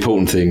 which are the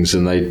important things,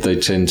 and they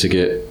tend to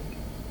get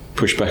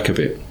pushed back a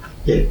bit.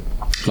 Yeah.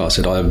 Like I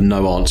said, I have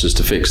no answers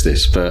to fix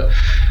this, but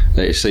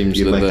it seems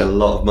you'd make a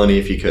lot of money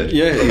if you could.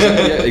 Yeah,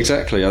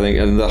 exactly. I think,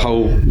 and the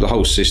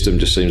whole system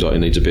just seems like it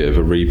needs a bit of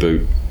a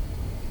reboot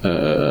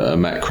at a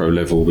macro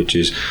level, which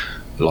is,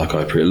 like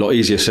I put it, a lot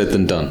easier said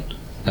than done.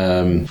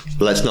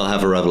 Let's not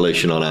have a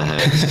revolution on our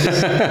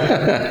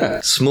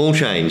hands. Small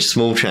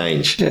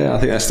change. Yeah, I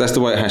think that's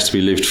the way it has to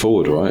be lived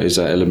forward, right? Is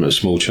that element of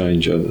small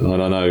change.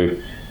 And I know,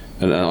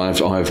 and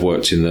I've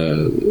worked in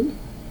the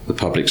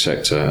public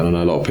sector, and I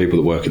know a lot of people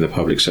that work in the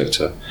public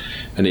sector,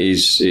 and it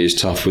is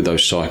tough with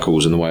those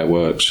cycles and the way it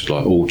works,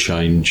 like all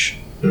change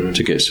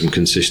to get some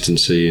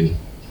consistency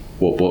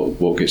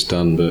what gets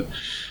done. But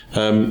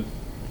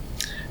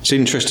it's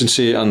interesting to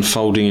see it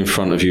unfolding in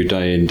front of you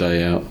day in,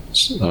 day out.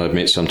 I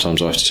admit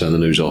sometimes I have to turn the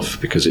news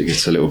off because it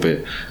gets a little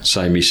bit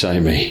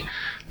samey.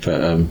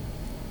 But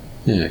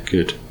yeah,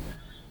 good.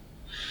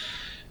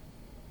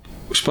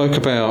 We spoke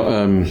about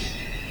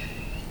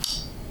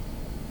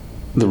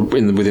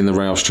within the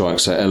rail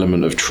strikes, that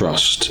element of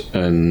trust,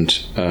 and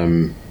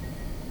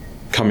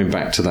coming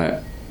back to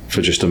that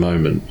for just a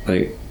moment.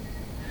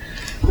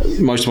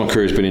 Most of my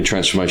career has been in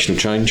transformational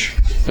change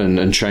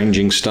and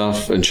changing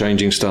stuff in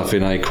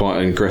a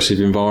quite an aggressive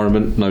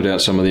environment. No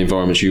doubt some of the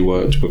environments you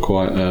worked were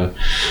quite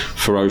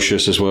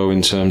ferocious as well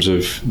in terms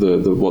of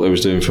what they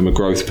was doing from a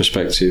growth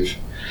perspective.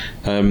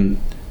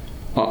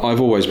 I've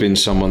always been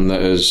someone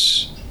that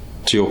has,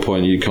 to your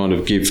point, you kind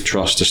of give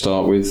trust to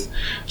start with.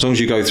 As long as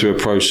you go through a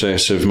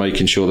process of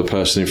making sure the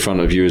person in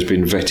front of you has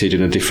been vetted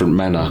in a different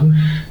manner,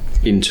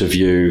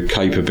 interview,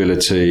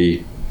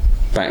 capability,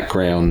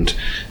 background,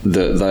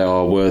 that they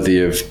are worthy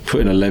of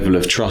putting a level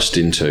of trust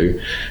into,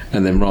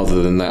 and then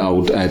rather than that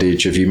old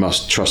adage of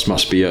trust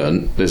must be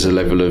earned, there's a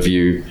level of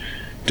you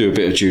do a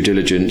bit of due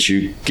diligence,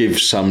 you give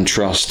some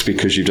trust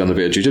because you've done a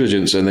bit of due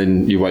diligence, and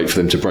then you wait for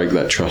them to break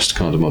that trust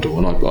kind of model.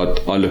 And I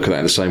look at that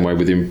in the same way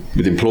with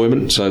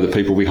employment. So the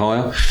people we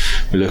hire,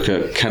 we look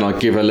at, can I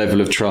give a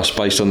level of trust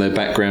based on their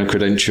background,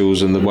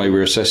 credentials, and the way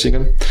we're assessing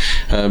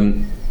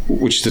them,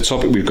 which is the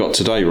topic we've got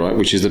today, right,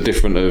 which is the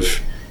different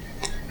of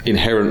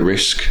inherent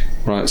risk,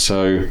 right?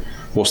 So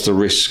what's the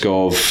risk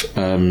of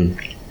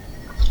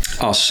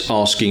us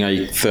asking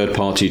a third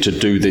party to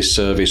do this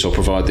service or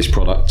provide this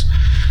product?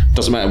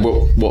 Doesn't matter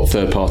what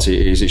third party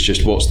it is, it's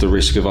just what's the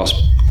risk of us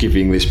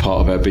giving this part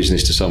of our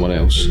business to someone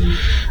else.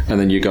 And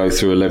then you go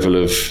through a level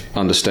of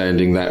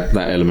understanding that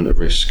element of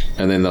risk.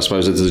 And then I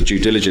suppose there's a due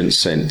diligence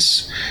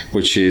sense,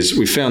 which is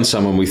we found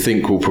someone we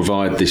think will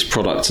provide this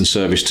product and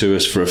service to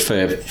us for a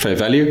fair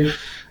value.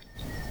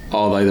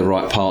 Are they the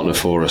right partner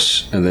for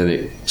us? And then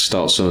it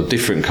starts on a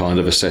different kind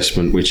of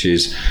assessment, which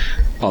is,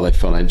 are they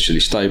financially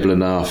stable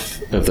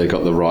enough? Have they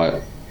got the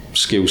right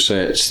skill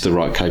sets, the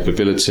right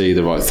capability,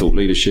 the right thought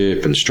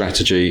leadership and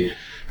strategy?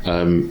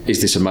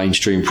 Is this a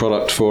mainstream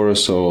product for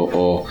us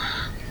or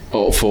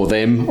for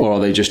them? Or are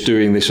they just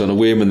doing this on a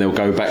whim and they'll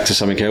go back to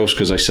something else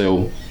because they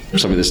sell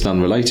something that's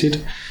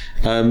unrelated?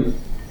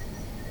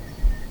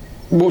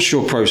 What's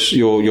your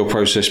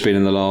process been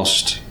in the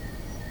last,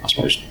 I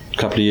suppose,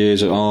 couple of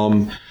years at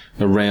ARM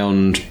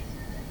around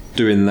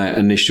doing that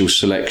initial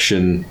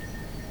selection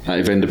at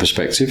a vendor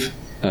perspective?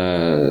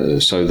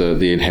 So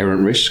the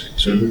inherent risk,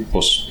 so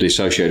what's the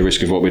associated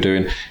risk of what we're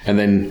doing, and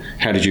then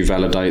how did you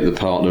validate the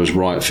partner was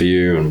right for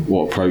you, and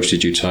what approach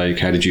did you take,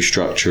 how did you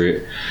structure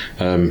it?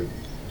 I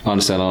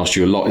understand I asked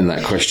you a lot in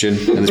that question,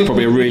 and there's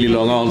probably a really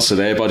long answer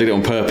there, but I did it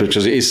on purpose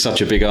because it is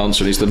such a big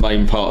answer and it's the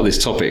main part of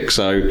this topic.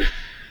 So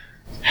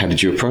how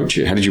did you approach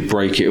it? How did you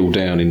break it all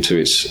down into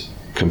its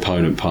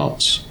component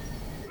parts?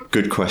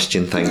 Good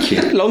question, thank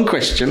you. Long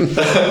question.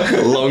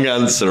 Long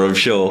answer, I'm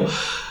sure.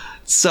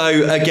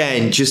 So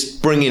again,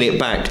 just bringing it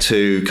back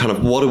to kind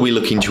of what are we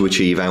looking to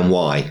achieve and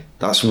why?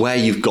 That's where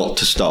you've got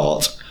to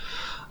start.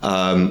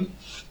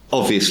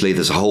 Obviously,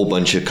 there's a whole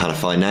bunch of kind of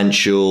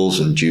financials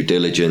and due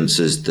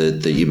diligences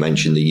that you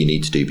mentioned that you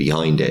need to do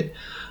behind it.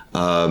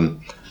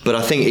 But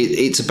I think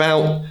it's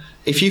about,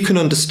 if you can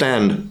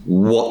understand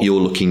what you're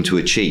looking to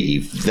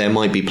achieve, there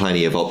might be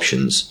plenty of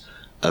options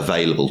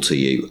available to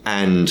you.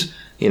 And,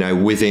 you know,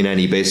 within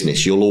any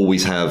business, you'll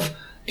always have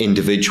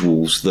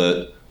individuals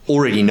that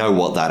already know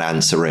what that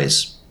answer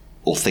is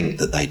or think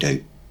that they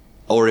do.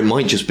 Or it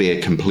might just be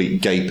a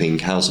complete gaping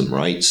chasm,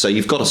 right? So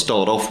you've got to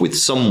start off with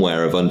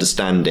somewhere of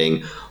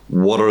understanding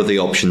what are the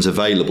options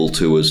available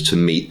to us to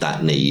meet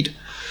that need.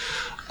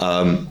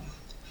 Then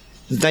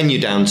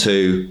you're down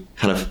to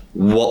kind of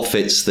what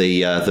fits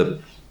that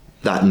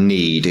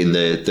need in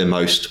the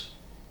most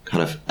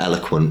kind of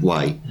eloquent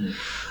way.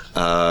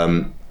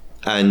 Then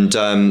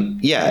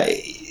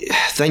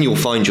you'll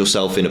find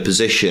yourself in a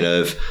position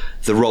of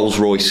the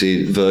Rolls-Royce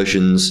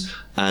versions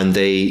and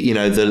the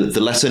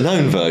lesser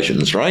known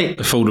versions, right?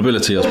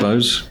 Affordability, I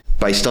suppose.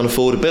 Based on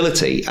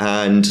affordability.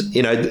 And,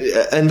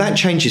 and that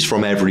changes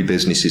from every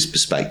business's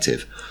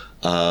perspective,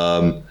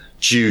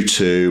 due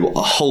to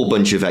a whole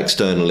bunch of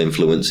external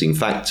influencing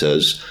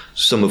factors,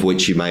 some of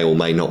which you may or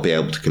may not be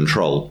able to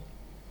control.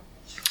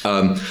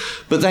 But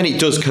then it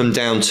does come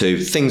down to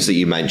things that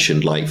you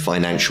mentioned, like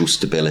financial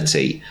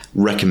stability,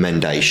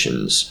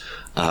 recommendations.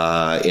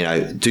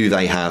 Do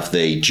they have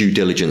the due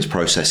diligence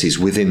processes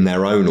within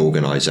their own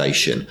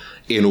organisation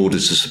in order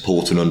to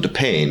support and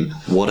underpin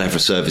whatever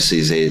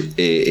services it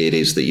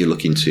is that you're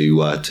looking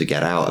to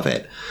get out of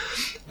it?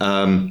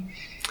 And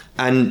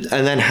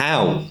then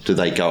how do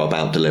they go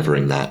about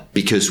delivering that?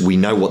 Because we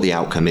know what the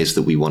outcome is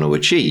that we want to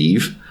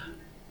achieve.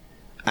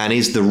 And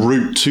is the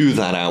route to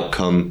that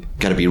outcome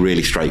going to be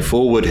really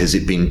straightforward? Has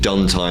it been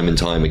done time and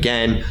time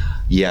again?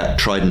 Yeah,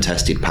 tried and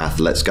tested path,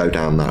 let's go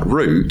down that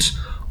route.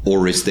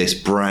 Or is this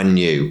brand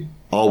new?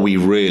 Are we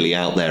really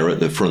out there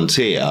at the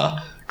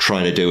frontier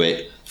trying to do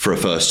it for a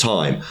first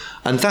time?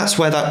 And that's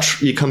where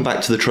you come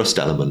back to the trust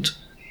element.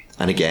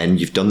 and again,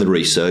 you've done the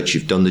research,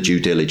 you've done the due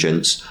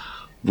diligence,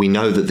 we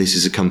know that this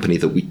is a company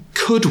that we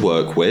could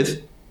work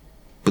with,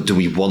 but do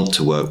we want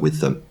to work with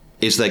them?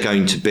 Is there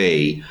going to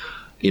be,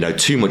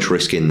 too much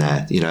risk in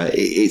there?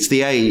 It's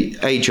the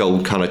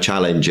age-old kind of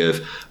challenge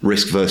of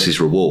risk versus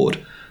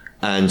reward.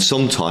 And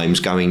sometimes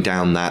going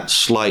down that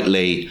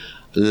slightly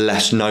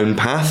less known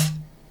path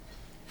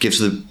gives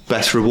the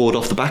best reward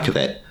off the back of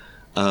it.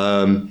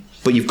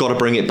 But you've got to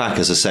bring it back,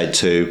 as I said,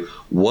 to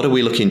what are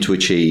we looking to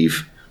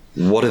achieve?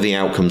 What are the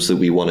outcomes that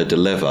we want to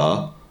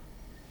deliver?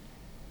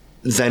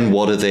 Then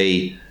what are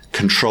the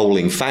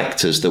controlling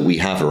factors that we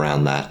have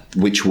around that,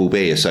 which will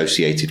be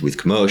associated with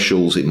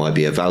commercials? It might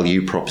be a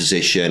value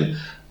proposition.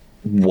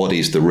 What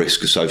is the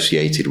risk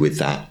associated with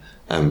that?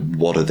 And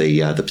what are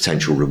the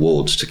potential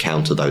rewards to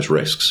counter those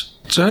risks?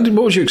 So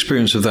what was your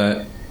experience of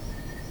that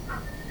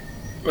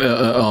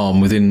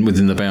Arm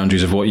within the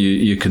boundaries of what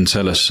you can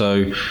tell us?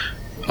 So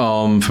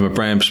Arm, from a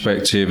brand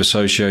perspective,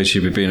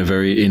 associated with being a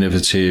very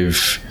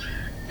innovative,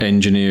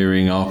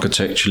 engineering,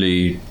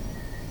 architecturally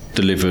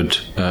delivered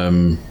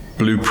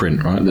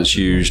blueprint, right, that's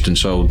used and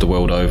sold the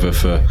world over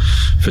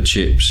for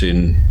chips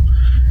in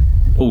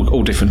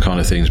all different kind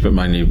of things, but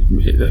mainly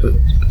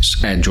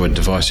Android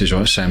devices,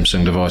 right,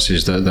 Samsung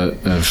devices that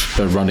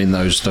are running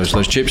those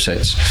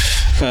chipsets.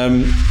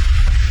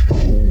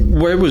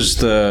 Where was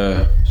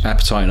the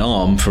appetite in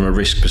Arm from a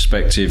risk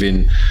perspective?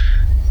 In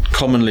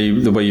commonly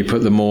the way you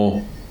put the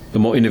more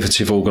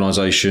innovative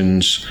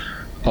organisations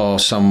are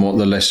somewhat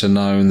the lesser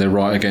known. They're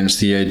right against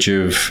the edge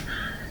of.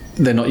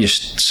 They're not your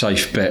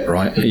safe bet,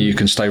 right? You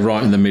can stay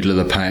right in the middle of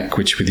the pack,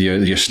 which with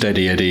your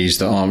steady eddies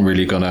that aren't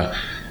really going to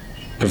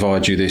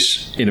provide you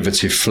this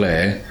innovative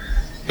flair,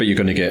 but you're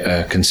going to get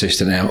a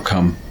consistent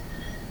outcome.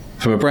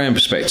 From a brand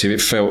perspective,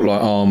 it felt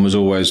like Arm was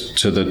always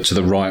to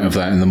the right of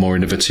that in the more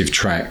innovative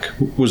track.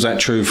 Was that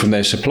true from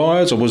their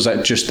suppliers, or was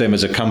that just them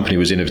as a company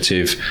was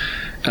innovative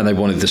and they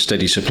wanted the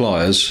steady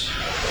suppliers,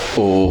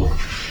 or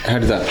how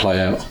did that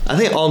play out? I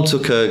think Arm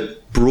took a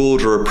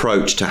broader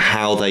approach to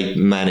how they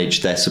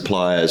manage their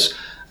suppliers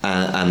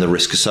and the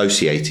risk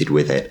associated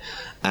with it.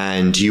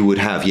 And you would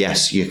have,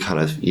 yes, your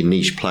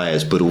niche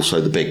players, but also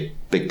the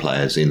big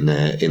players in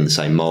the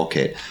same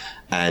market.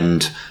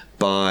 And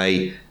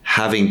by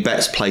having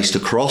bets placed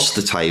across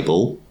the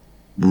table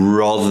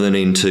rather than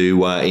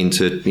into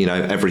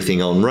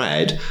everything on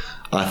red,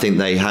 I think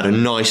they had a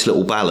nice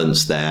little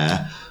balance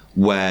there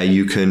where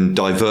you can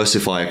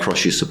diversify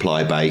across your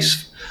supply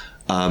base.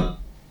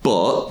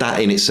 But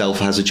that in itself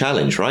has a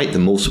challenge, right? The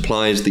more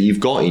suppliers that you've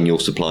got in your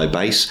supply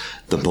base,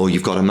 the more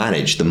you've got to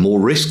manage, the more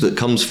risk that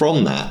comes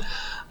from that.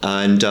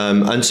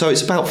 And so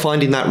it's about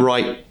finding that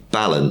right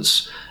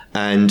balance.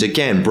 And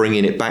again,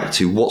 bringing it back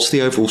to what's the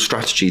overall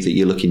strategy that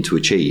you're looking to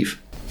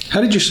achieve. How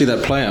did you see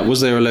that play out?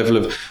 Was there a level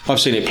of... I've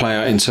seen it play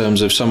out in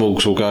terms of some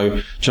orgs will go,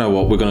 do you know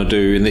what, we're going to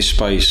do in this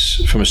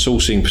space, from a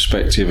sourcing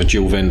perspective, a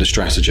dual vendor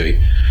strategy.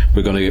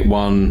 We're going to get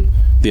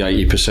the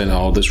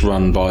 80% that's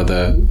run by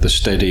the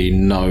steady,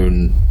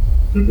 known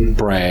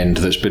brand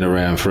that's been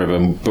around forever,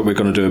 but we're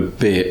going to do a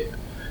bit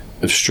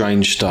of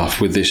strange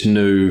stuff with this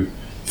new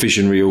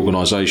visionary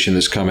organisation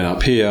that's coming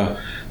up here,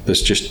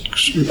 that's just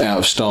out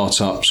of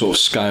startup, sort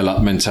of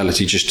scale-up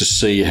mentality, just to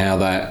see how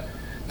that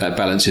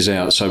balances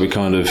out. So we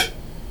kind of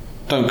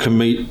don't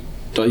commit,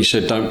 like you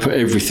said, don't put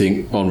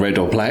everything on red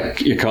or black.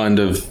 You're kind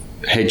of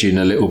hedging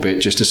a little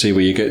bit just to see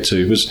where you get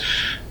to.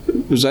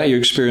 Was that your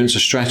experience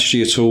of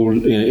strategy at all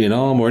in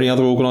Arm or any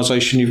other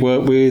organisation you've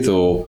worked with?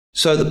 Or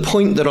so at the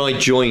point that I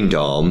joined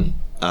Arm,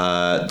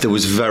 there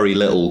was very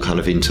little kind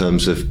of in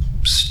terms of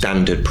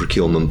standard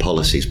procurement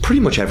policies.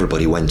 Pretty much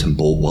everybody went and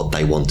bought what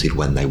they wanted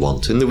when they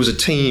wanted. And there was a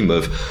team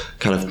of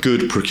kind of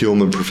good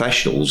procurement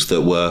professionals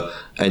that were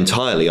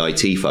entirely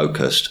IT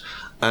focused.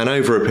 And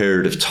over a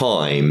period of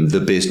time, the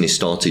business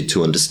started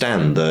to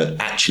understand that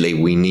actually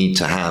we need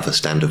to have a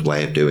standard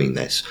way of doing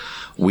this.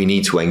 We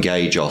need to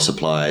engage our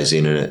suppliers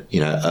in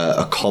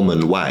a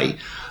common way,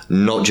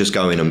 not just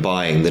going and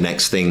buying the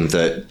next thing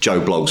that Joe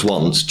Bloggs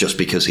wants just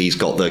because he's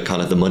got the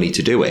kind of the money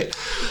to do it.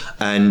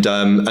 And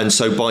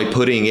so by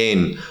putting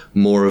in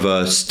more of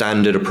a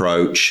standard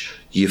approach,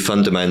 your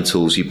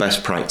fundamentals, your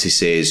best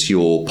practices,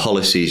 your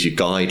policies, your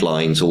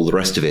guidelines, all the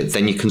rest of it,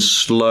 then you can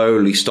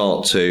slowly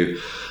start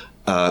to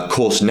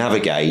course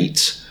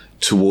navigate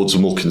towards a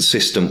more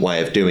consistent way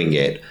of doing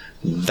it.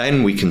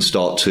 Then we can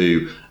start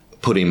to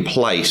put in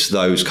place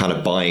those kind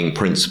of buying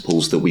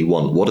principles that we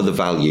want. What are the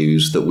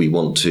values that we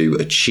want to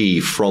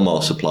achieve from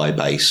our supply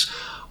base?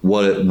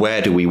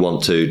 Where do we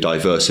want to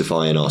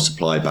diversify in our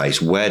supply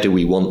base? Where do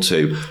we want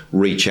to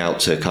reach out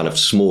to kind of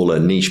smaller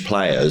niche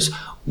players?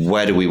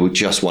 Where do we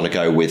just want to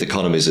go with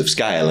economies of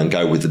scale and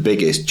go with the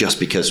biggest just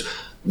because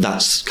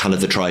that's kind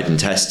of the tried and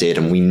tested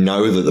and we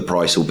know that the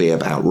price will be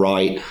about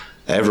right?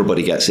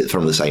 Everybody gets it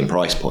from the same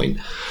price point.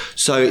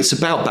 So it's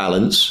about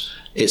balance.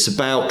 It's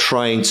about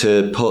trying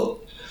to put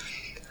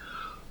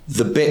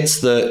the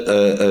bits that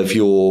of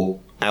your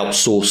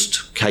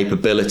outsourced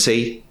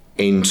capability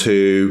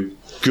into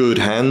good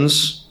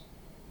hands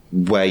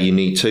where you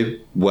need to,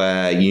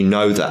 where you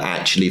know that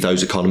actually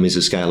those economies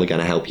of scale are going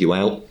to help you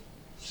out.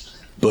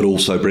 but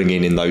also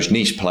bringing in those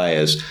niche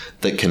players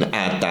that can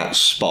add that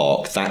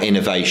spark, that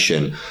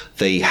innovation,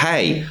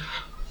 hey,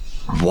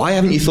 why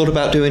haven't you thought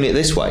about doing it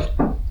this way?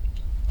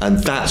 And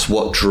that's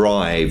what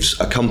drives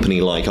a company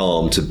like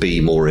Arm to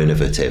be more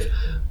innovative.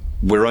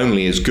 We're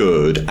only as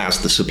good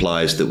as the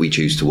suppliers that we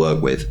choose to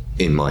work with,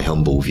 in my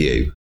humble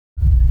view.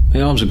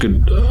 Arm's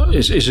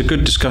it's a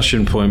good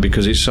discussion point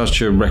because it's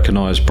such a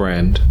recognised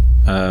brand,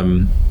 to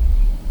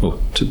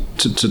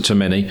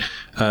many.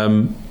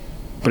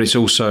 But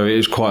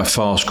it's quite a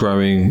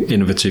fast-growing,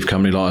 innovative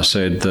company, like I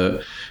said,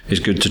 that is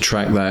good to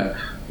track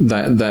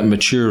that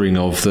maturing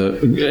of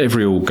that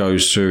every org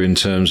goes through in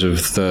terms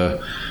of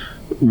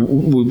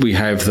we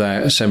have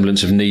that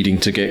semblance of needing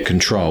to get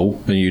control,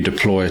 and you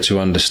deploy to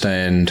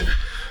understand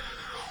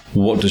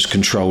what does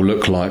control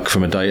look like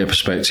from a data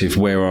perspective,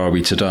 where are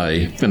we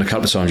today? And a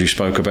couple of times you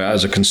spoke about,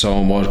 as a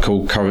consultant, what I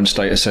call current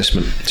state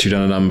assessment. So you've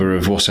done a number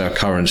of what's our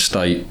current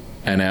state,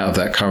 and out of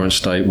that current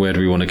state, where do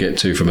we want to get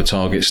to from a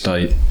target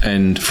state?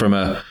 And from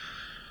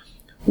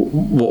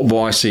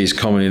what I see is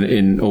common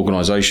in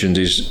organisations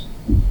is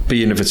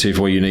be innovative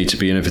where you need to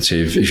be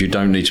innovative. If you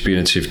don't need to be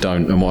innovative,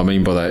 don't. And what I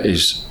mean by that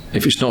is,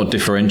 if it's not a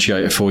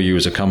differentiator for you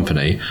as a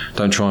company,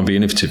 don't try and be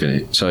innovative in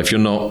it. So if you're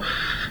not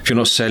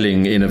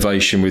selling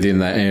innovation within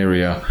that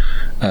area,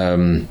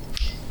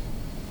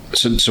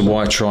 so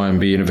why try and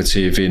be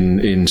innovative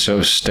in sort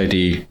of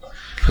steady?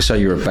 Let's say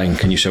you're a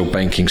bank and you sell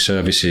banking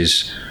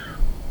services.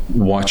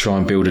 Why try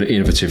and build an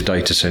innovative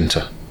data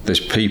center?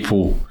 There's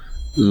people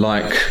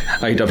like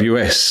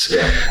AWS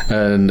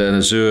and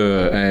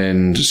Azure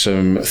and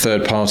some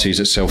third parties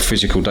that sell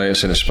physical data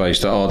center space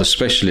that are the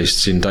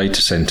specialists in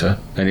data center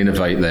and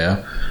innovate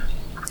there.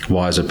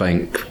 Why, as a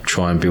bank,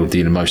 try and build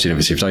the most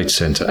innovative data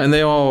center? And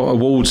there are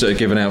awards that are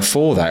given out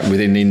for that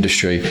within the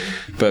industry,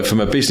 but from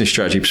a business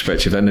strategy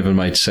perspective, that never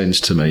made sense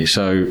to me.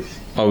 So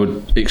I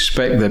would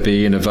expect there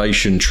be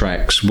innovation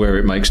tracks where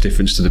it makes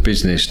difference to the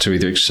business to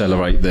either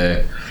accelerate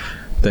their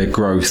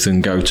growth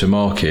and go to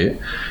market.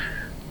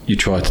 You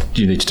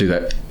need to do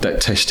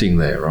that testing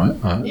there,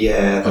 right?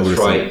 Yeah, that's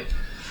right.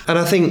 And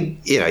I think,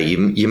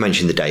 you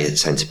mentioned the data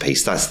center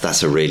piece.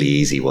 That's a really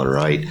easy one,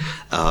 right?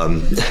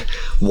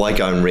 Why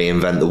go and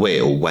reinvent the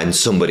wheel when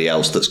somebody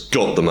else that's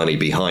got the money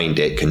behind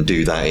it can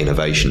do that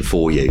innovation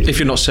for you? If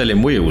you're not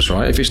selling wheels,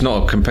 right? If it's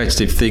not a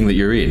competitive thing that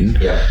you're in,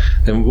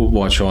 then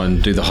why try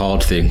and do the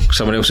hard thing?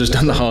 Someone else has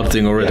done the hard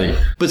thing already.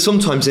 Yeah. But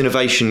sometimes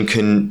innovation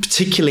can,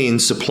 particularly in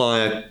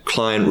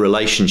supplier-client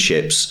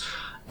relationships,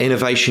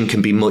 innovation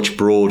can be much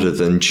broader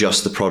than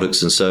just the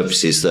products and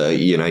services that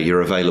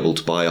you're available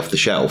to buy off the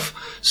shelf.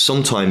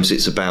 Sometimes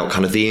it's about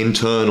kind of the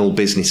internal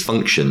business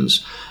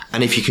functions.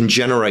 And if you can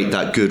generate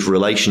that good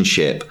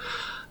relationship,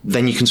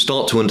 then you can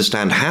start to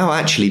understand how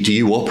actually do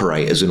you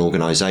operate as an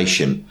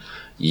organization.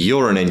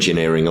 You're an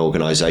engineering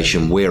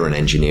organization. We're an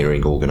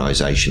engineering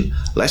organization.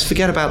 Let's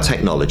forget about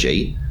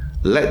technology.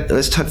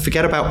 Let's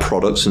forget about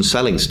products and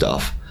selling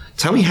stuff.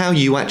 Tell me how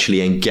you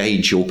actually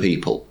engage your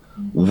people.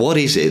 What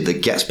is it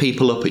that gets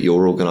people up at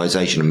your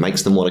organization and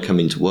makes them want to come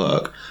into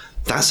work?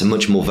 That's a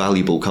much more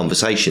valuable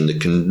conversation that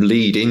can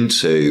lead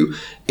into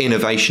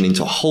innovation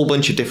into a whole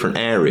bunch of different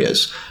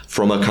areas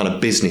from a kind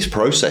of business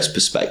process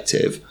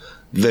perspective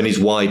than is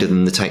wider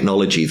than the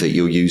technology that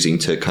you're using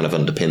to kind of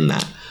underpin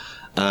that.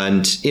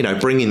 And,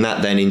 bringing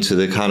that then into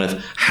the kind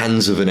of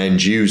hands of an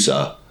end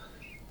user,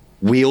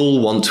 we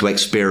all want to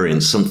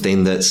experience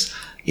something that's,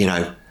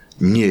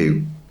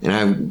 new,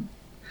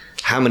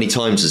 How many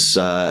times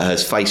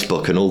has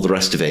Facebook and all the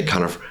rest of it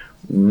kind of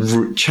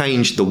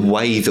changed the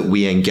way that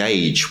we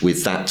engage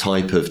with that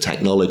type of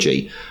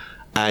technology?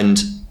 And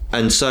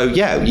so,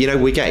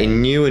 we're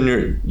getting new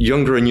and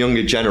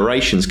younger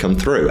generations come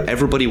through.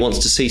 Everybody wants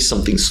to see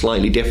something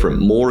slightly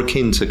different, more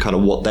akin to kind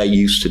of what they're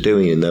used to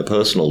doing in their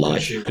personal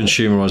life.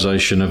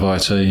 Consumerization of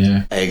IT,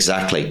 yeah.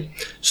 Exactly.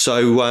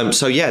 So,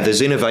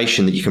 there's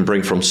innovation that you can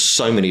bring from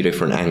so many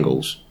different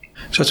angles.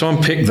 So to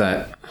unpick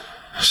that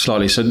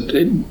slightly,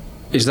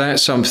 is that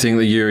something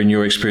that you, in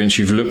your experience,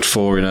 you've looked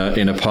for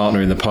in a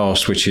partner in the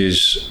past, which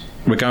is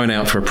we're going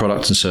out for a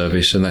product and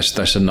service, and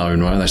that's a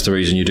known, right? And that's the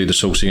reason you do the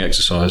sourcing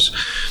exercise.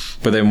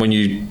 But then when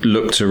you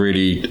look to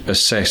really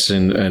assess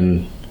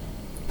and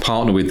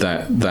partner with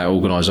that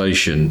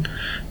organisation,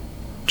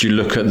 do you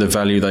look at the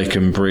value they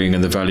can bring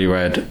and the value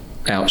add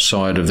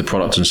outside of the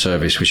product and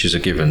service, which is a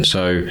given?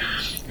 So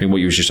what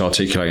you were just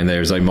articulating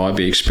there is they might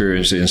be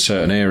experienced in a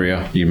certain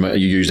area. You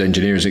used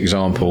engineering as an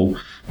example.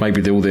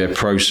 Maybe all their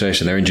process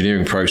and their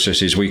engineering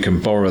processes, we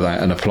can borrow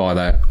that and apply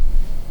that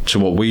to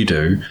what we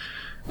do.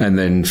 And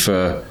then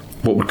for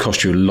what would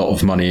cost you a lot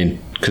of money in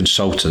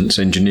consultants,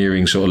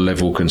 engineering sort of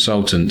level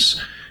consultants,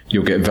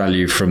 you'll get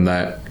value from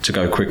that to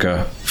go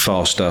quicker,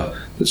 faster.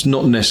 That's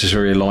not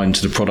necessarily aligned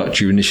to the product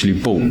you initially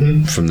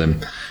bought from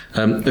them.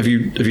 Have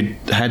you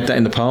had that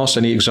in the past?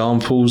 Any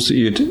examples that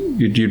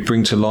you'd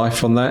bring to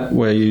life on that,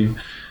 where you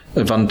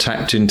have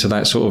untapped into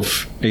that sort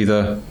of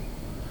either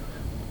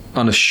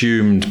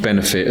unassumed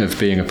benefit of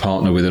being a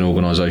partner with an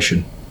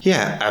organisation?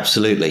 Yeah,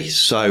 absolutely.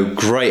 So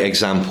great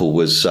example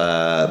was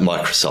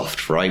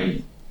Microsoft,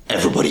 right?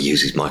 Everybody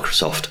uses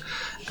Microsoft.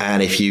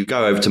 And if you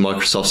go over to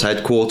Microsoft's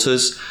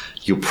headquarters,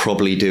 you'll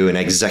probably do an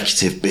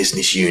executive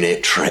business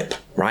unit trip,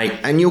 right?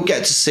 And you'll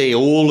get to see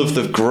all of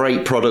the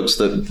great products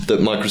that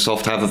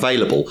Microsoft have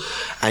available.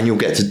 And you'll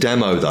get to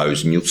demo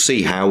those and you'll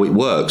see how it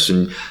works.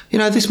 And,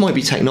 this might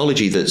be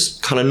technology that's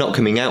kind of not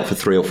coming out for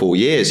 3 or 4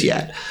 years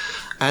yet.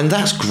 And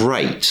that's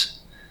great.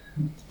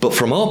 But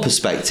from our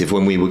perspective,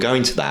 when we were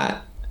going to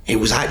that, it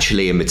was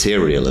actually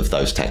immaterial of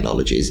those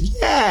technologies.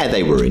 Yeah,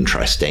 they were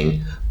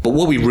interesting. But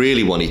what we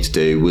really wanted to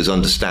do was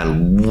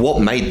understand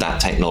what made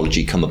that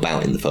technology come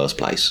about in the first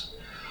place.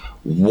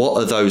 What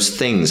are those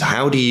things?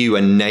 How do you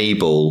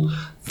enable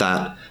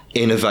that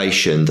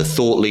innovation, the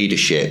thought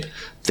leadership,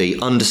 the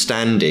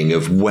understanding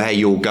of where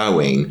you're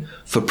going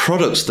for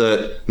products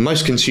that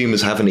most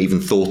consumers haven't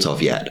even thought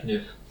of yet?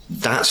 Yeah.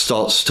 That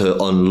starts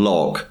to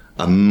unlock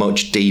a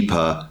much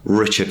deeper,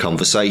 richer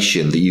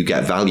conversation that you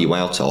get value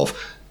out of.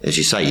 As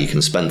you say, you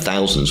can spend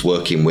thousands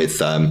working with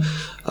a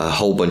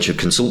whole bunch of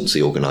consultancy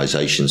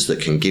organizations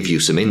that can give you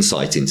some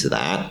insight into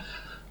that.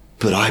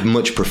 But I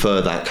much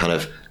prefer that kind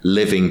of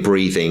living,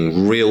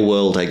 breathing, real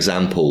world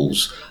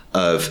examples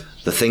of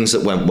the things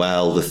that went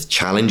well, the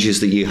challenges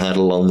that you had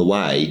along the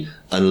way,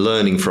 and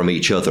learning from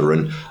each other.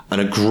 And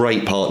a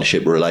great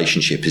partnership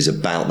relationship is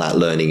about that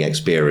learning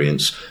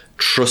experience,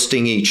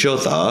 trusting each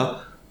other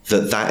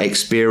that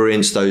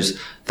experience,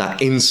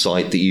 that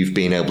insight that you've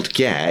been able to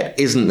get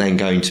isn't then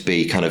going to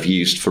be kind of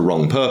used for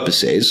wrong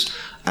purposes,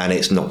 and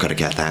it's not going to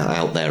get that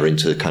out there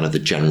into kind of the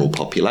general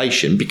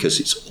population because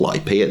it's all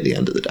IP at the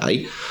end of the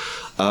day.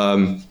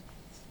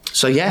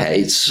 So yeah,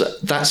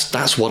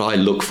 that's what I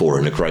look for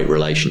in a great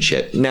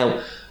relationship.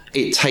 Now,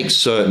 it takes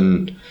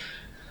certain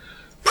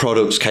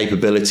products,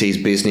 capabilities,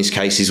 business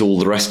cases, all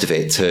the rest of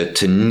it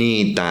to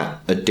need that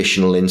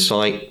additional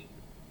insight,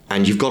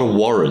 and you've got to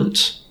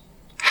warrant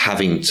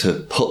having to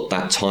put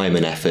that time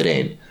and effort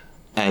in.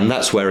 And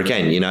that's where,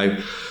 again,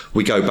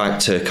 we go back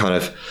to kind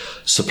of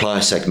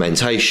supplier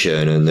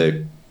segmentation and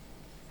the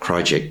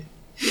Krajic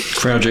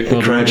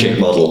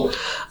model.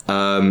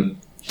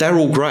 They're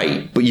all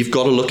great, but you've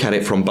got to look at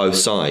it from both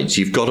sides.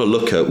 You've got to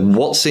look at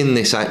what's in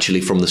this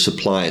actually from the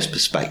supplier's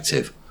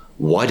perspective.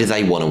 Why do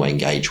they want to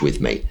engage with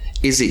me?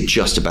 Is it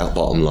just about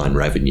bottom line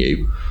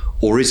revenue?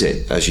 Or is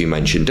it, as you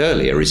mentioned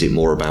earlier, is it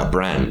more about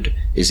brand?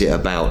 Is it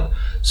about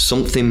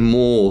something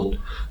more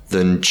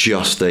than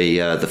just the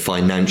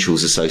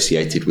financials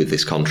associated with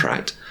this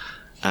contract?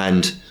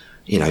 And,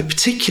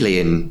 particularly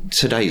in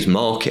today's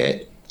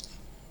market,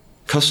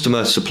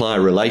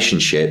 customer-supplier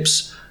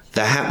relationships,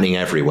 they're happening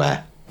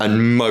everywhere.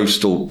 And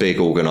most big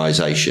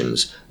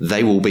organizations,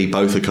 they will be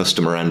both a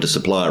customer and a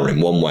supplier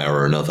in one way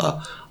or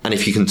another. And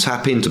if you can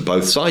tap into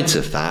both sides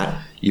of that,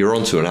 you're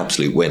onto an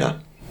absolute winner.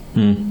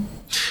 Mm.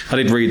 I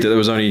did read that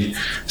there's only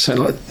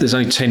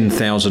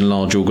 10,000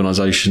 large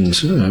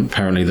organisations.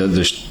 Apparently, that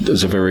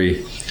there's a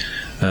very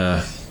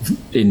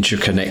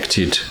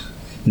interconnected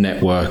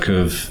network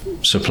of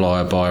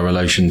supplier-buyer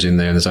relations in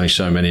there, and there's only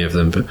so many of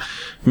them, but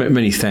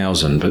many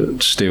thousand.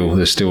 But still,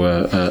 there's still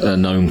a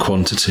known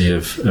quantity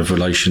of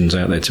relations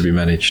out there to be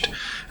managed.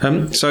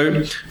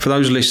 So, for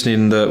those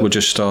listening that were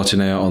just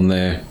starting out on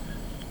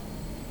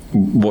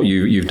what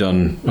you've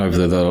done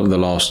over the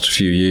last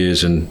few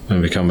years and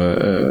become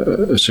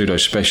a pseudo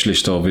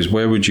specialist of, is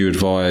where would you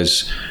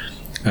advise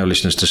our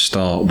listeners to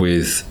start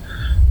with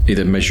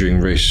either measuring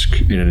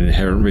risk in an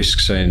inherent risk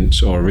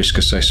sense or risk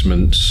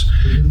assessments?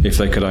 If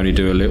they could only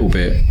do a little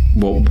bit,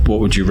 what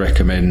would you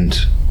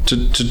recommend to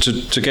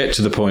get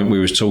to the point we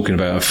was talking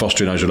about of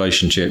fostering those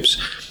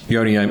relationships?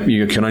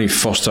 You can only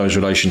foster those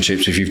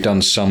relationships if you've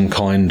done some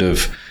kind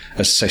of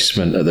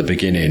assessment at the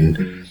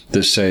beginning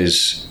that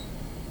says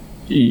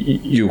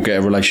you'll get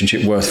a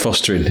relationship worth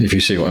fostering, if you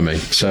see what I mean.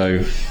 So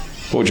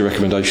what would your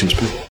recommendations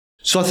be?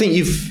 So I think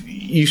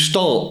you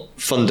start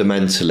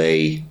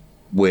fundamentally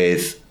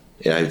with,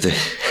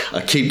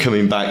 I keep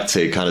coming back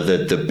to kind of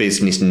the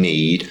business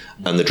need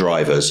and the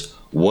drivers.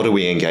 What are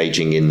we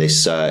engaging in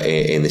this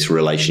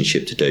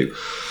relationship to do?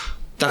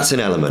 That's an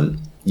element.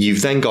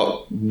 You've then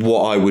got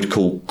what I would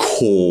call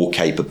core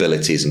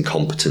capabilities and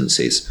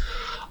competencies.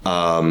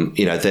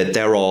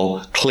 There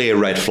are clear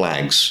red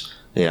flags,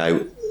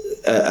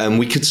 and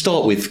we could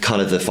start with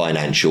kind of the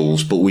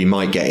financials, but we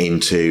might get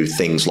into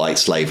things like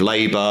slave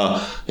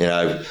labor,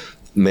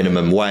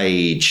 minimum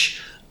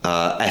wage,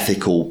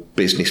 ethical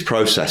business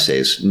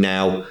processes.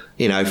 Now,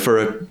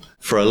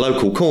 for a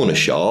local corner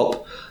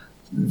shop,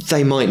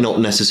 they might not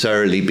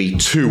necessarily be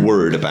too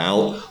worried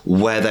about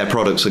where their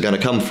products are going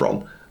to come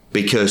from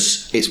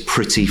because it's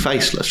pretty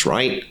faceless,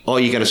 right? Are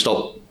you going to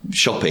stop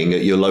shopping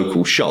at your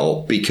local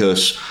shop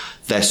because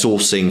they're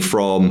sourcing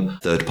from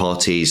third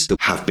parties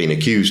that have been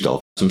accused of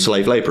some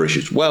slave labour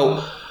issues?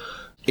 Well,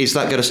 is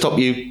that going to stop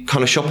you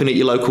kind of shopping at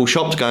your local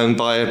shop to go and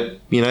buy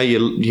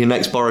your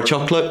next bar of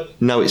chocolate?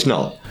 No, it's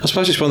not. I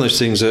suppose it's one of those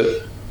things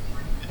that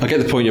I get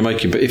the point you're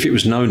making, but if it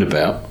was known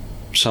about,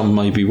 some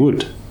maybe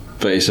would.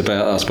 But it's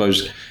about, I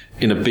suppose,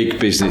 in a big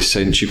business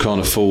sense, you can't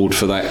afford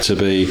for that to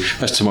be,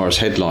 that's tomorrow's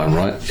headline,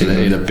 right?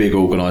 In a big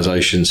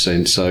organisation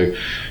sense. So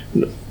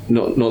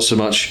not so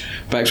much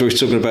back to what we were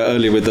talking about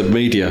earlier with the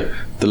media.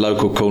 the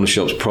local corner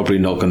shop's probably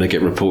not going to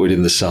get reported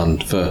in the Sun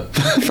for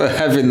for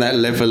having that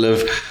level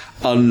of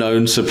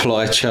unknown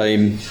supply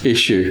chain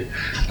issue.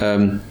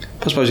 I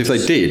suppose if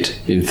they did,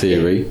 in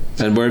theory,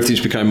 and where everything's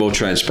become more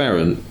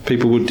transparent,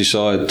 people would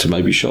decide to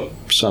maybe shop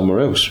somewhere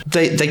else.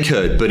 They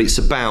could, but it's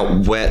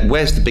about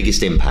where's the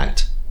biggest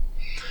impact.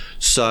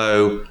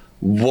 So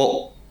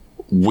what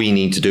we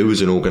need to do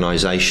as an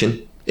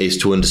organisation is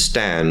to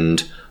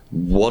understand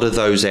what are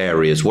those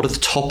areas, what are the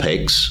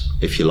topics,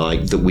 if you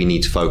like, that we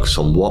need to focus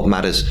on, what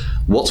matters,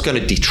 what's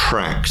going to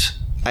detract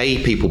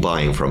A, people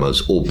buying from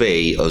us, or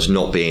B, us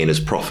not being as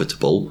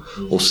profitable,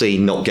 or C,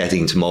 not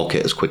getting to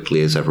market as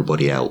quickly as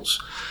everybody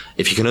else.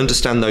 If you can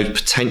understand those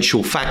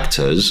potential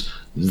factors,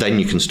 then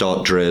you can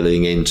start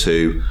drilling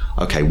into,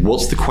 okay,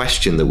 what's the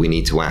question that we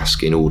need to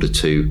ask in order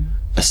to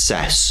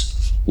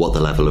assess what the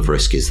level of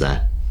risk is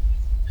there?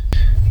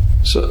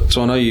 So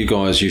I know you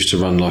guys used to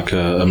run like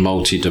a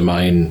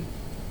multi-domain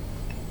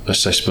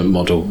assessment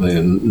model,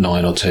 the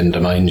 9 or 10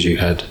 domains you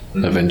had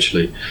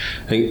eventually.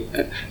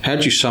 How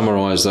do you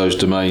summarise those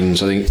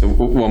domains? I think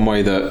one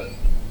way that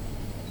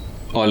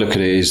I look at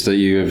it is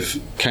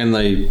that can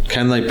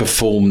they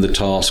perform the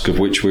task of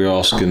which we're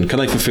asking? Can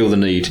they fulfil the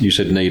need? You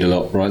said need a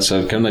lot, right?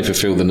 So can they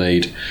fulfil the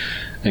need,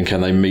 and can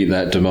they meet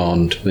that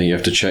demand? Then you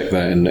have to check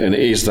that, and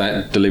is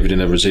that delivered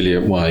in a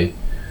resilient way?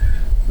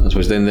 I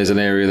suppose then there's an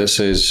area that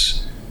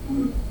says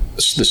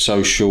the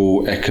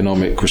social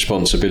economic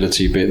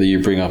responsibility bit that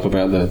you bring up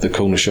about the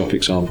corner shop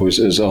example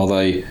is are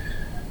they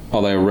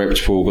a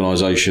reputable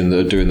organisation that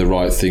are doing the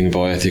right thing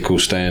by ethical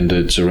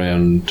standards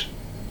around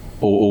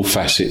all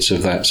facets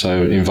of that,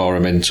 so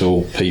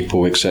environmental,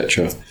 people,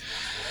 etc.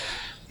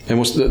 And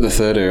what's the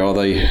third area? Are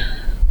they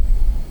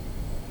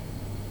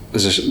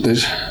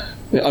there's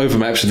it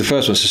overmaps with the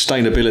first one,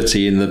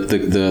 sustainability in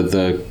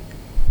the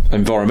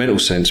environmental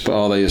sense, but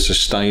are they a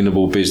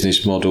sustainable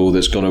business model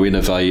that's going to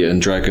innovate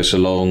and drag us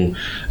along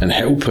and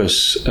help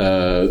us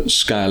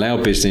scale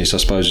our business, I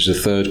suppose, is a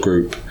third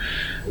group.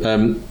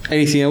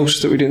 Anything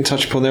else that we didn't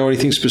touch upon there, or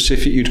anything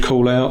specific you'd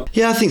call out?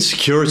 Yeah, I think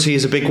security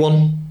is a big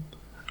one.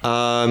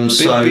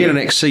 Being an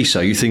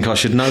ex-CISO, you think I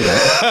should know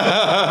that?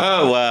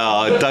 Well,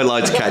 I don't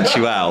like to catch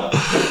you out.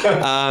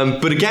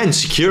 But again,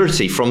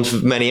 security from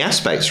many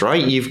aspects,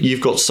 right? You've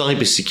got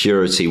cyber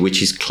security,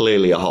 which is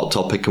clearly a hot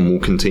topic and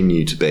will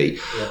continue to be.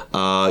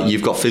 Yeah.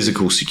 You've got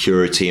physical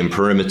security and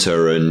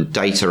perimeter and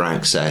data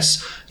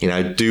access.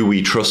 Do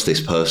we trust this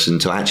person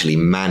to actually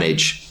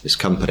manage this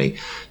company,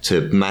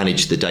 to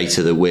manage the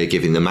data that we're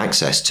giving them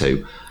access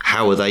to?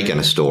 How are they going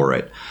to store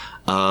it?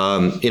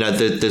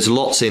 There's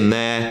lots in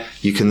there.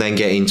 You can then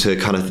get into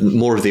kind of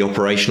more of the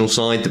operational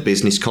side, the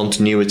business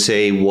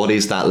continuity. What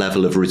is that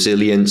level of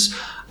resilience?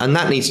 And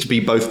that needs to be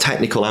both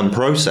technical and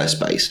process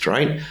based,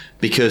 right?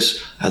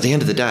 Because at the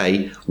end of the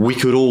day, we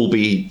could all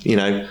be,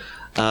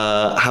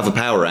 have a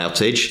power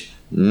outage.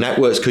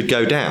 Networks could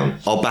go down.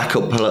 Our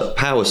backup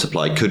power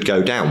supply could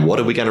go down. What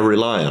are we going to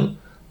rely on?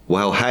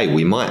 Well, hey,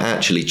 we might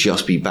actually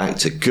just be back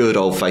to good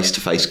old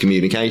face-to-face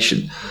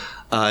communication.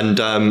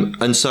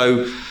 And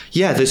so,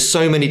 yeah, there's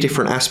so many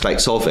different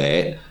aspects of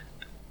it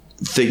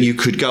that you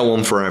could go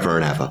on forever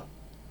and ever.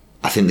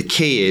 I think the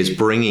key is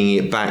bringing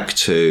it back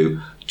to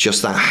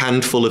just that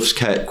handful of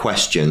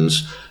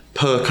questions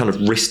per kind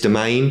of risk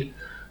domain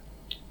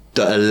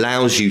that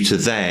allows you to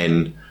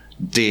then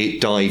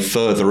dive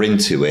further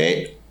into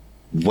it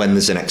when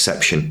there's an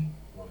exception.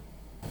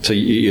 So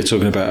you're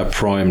talking about a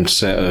primed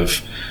set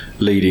of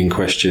leading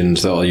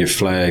questions that are your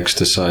flags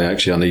to say,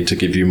 actually, I need to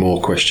give you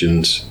more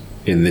questions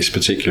in this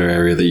particular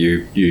area that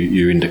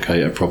you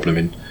indicate a problem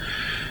in.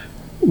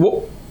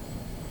 What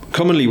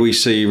commonly we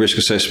see risk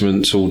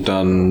assessments all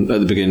done at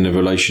the beginning of a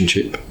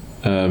relationship.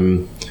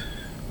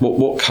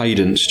 What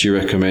cadence do you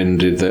recommend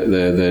that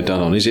they're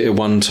done on? Is it a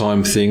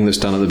one-time thing that's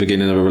done at the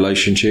beginning of a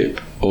relationship,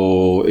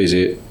 or is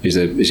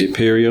it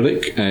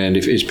periodic? And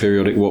if it is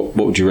periodic, what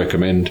would you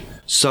recommend?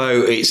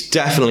 So it's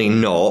definitely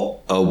not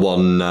a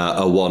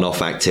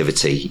one-off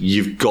activity.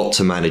 You've got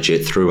to manage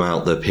it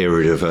throughout the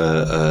period of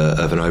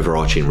an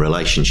overarching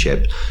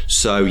relationship.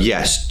 So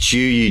yes, do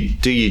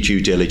your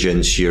due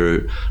diligence,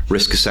 your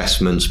risk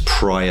assessments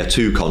prior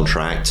to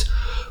contract,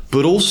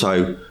 but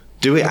also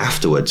do it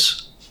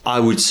afterwards. I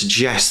would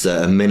suggest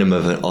that a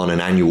minimum on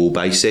an annual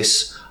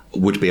basis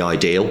would be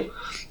ideal.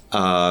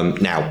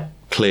 Now,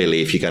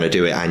 clearly, if you're going to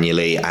do it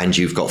annually and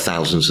you've got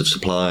thousands of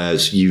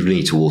suppliers, you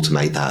need to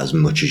automate that as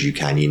much as you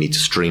can. You need to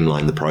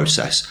streamline the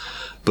process,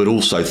 but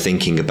also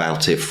thinking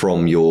about it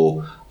from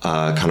your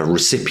kind of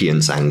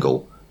recipient's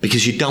angle,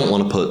 because you don't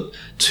want to put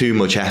too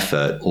much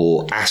effort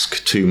or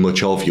ask too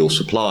much of your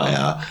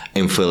supplier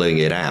in filling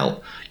it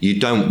out. You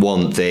don't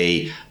want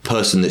the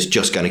person that's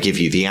just going to give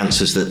you the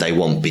answers that they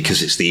want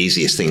because it's the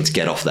easiest thing to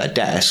get off their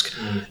desk.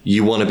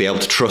 You want to be able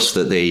to trust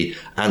that the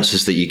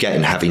answers that you get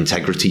and have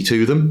integrity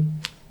to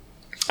them.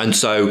 And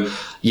so,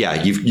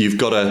 yeah, you've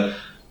got to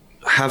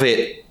have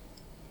it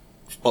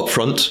up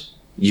front.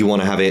 You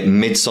want to have it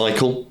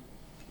mid-cycle,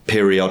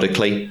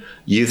 periodically.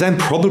 You then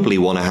probably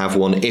want to have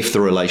one if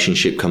the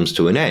relationship comes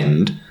to an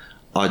end.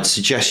 I'd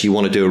suggest you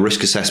want to do a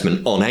risk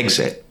assessment on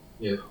exit,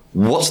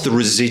 What's the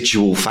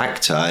residual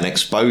factor and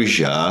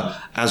exposure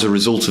as a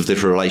result of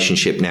this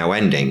relationship now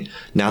ending?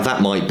 Now,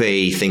 that might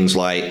be things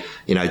like,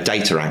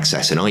 data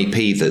access and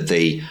IP that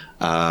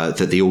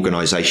the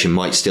organization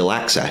might still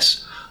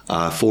access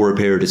for a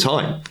period of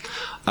time.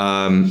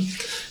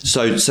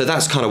 So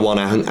that's kind of one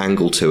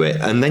angle to it.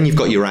 And then you've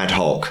got your ad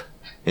hoc,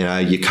 your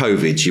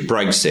COVIDs, your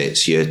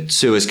Brexits, your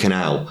Suez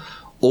Canal,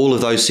 all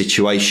of those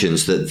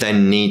situations that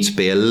then need to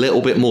be a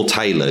little bit more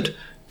tailored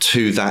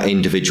to that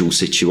individual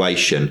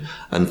situation.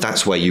 And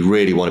that's where you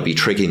really want to be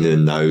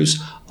triggering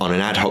those on an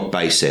ad hoc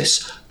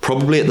basis,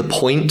 probably at the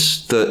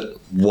point that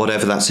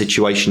whatever that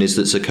situation is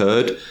that's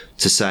occurred,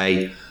 to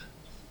say,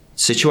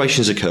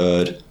 situations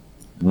occurred,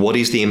 what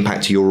is the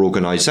impact to your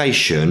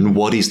organization?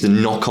 What is the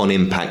knock-on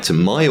impact to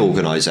my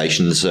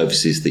organization, the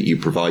services that you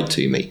provide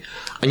to me?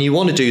 And you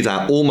want to do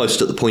that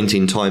almost at the point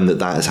in time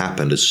that has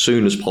happened, as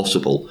soon as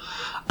possible.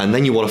 And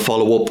then you want to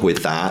follow up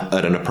with that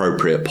at an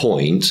appropriate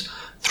point,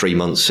 3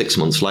 months, 6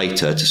 months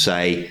later, to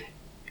say,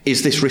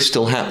 is this risk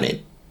still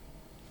happening?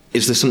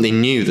 Is there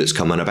something new that's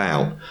coming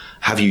about?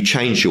 Have you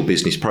changed your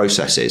business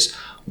processes?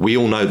 We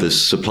all know the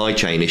supply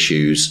chain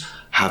issues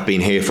have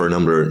been here for a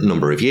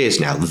number of years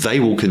now. They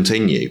will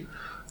continue.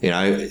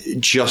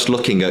 Just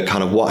looking at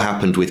kind of what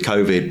happened with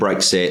COVID,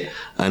 Brexit,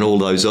 and all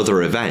those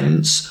other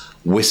events,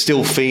 we're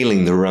still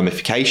feeling the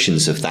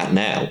ramifications of that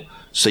now.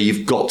 So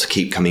you've got to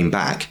keep coming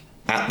back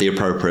at the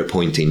appropriate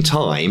point in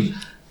time,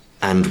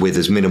 and with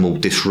as minimal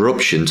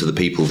disruption to the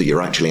people that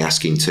you're actually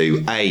asking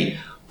to, A,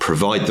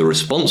 provide the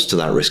response to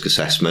that risk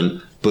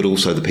assessment, but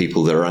also the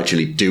people that are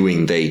actually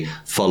doing the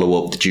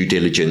follow-up, the due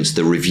diligence,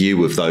 the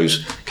review of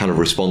those kind of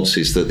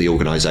responses that the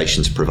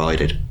organisation's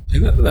provided.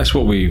 That's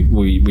what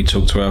we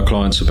talk to our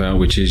clients about,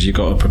 which is you've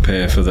got to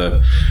prepare for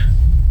the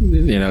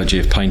analogy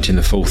of painting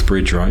the fourth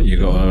bridge, right?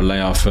 You've got to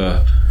allow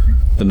for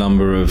the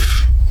number of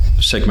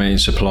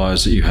segmented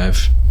suppliers that you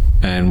have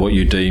and what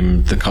you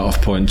deem the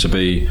cut-off point to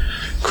be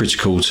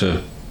critical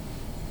to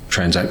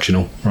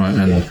transactional,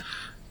 right?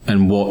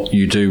 And what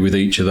you do with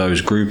each of those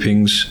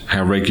groupings,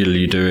 how regularly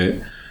you do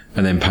it,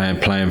 and then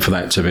plan for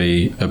that to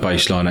be a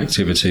baseline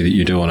activity that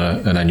you do on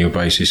an annual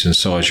basis and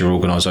size your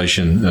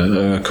organisation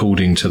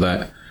according to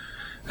that.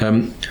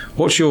 You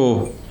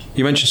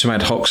mentioned some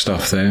ad hoc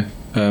stuff there.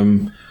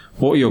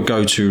 What are your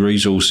go-to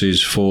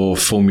resources for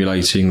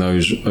formulating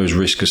those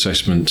risk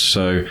assessments?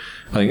 So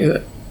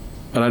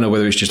I don't know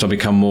whether it's just I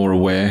become more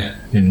aware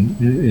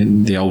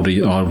in the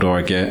older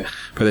I get,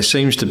 but there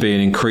seems to be an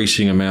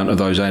increasing amount of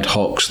those ad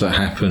hocs that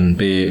happen,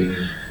 be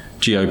it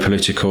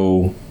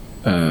geopolitical,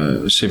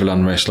 civil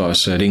unrest, like I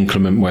said,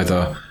 inclement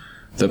weather,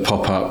 that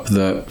pop up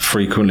that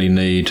frequently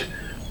need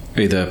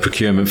either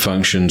procurement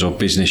functions or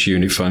business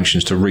unit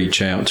functions to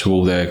reach out to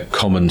all their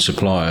common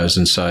suppliers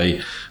and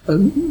say,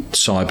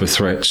 cyber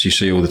threats you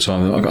see all the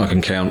time. I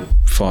can count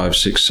 5,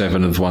 6,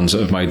 7 of the ones that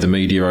have made the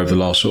media over the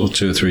last sort of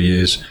 2 or 3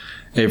 years.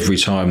 Every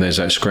time there's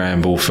that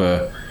scramble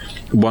for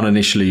one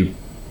initially,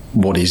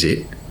 what is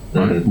it?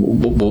 Right?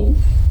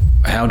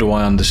 How do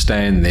I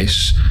understand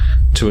this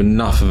to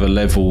enough of a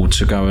level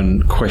to go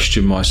and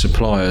question my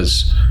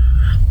suppliers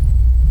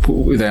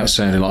without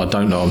sounding like I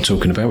don't know what I'm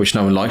talking about, which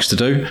no one likes to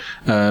do,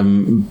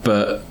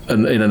 but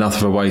in enough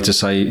of a way to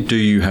say, do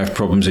you have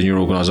problems in your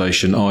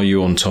organisation? Are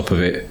you on top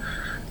of it?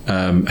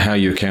 How are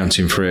you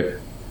accounting for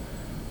it?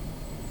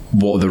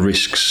 What are the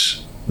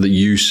risks that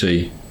you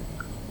see?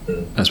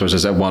 I suppose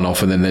there's that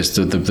one-off, and then there's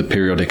the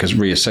periodic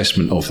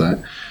reassessment of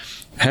that.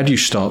 How do you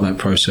start that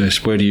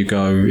process? Where do you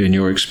go in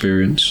your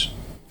experience?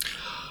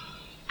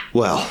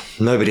 Well,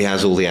 nobody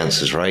has all the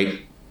answers,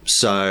 right?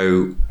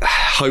 So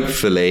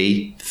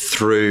hopefully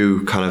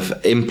through kind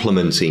of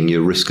implementing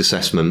your risk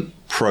assessment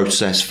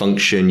process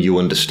function, you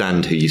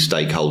understand who your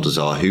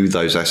stakeholders are, who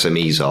those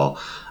SMEs are.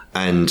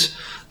 And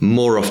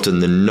more often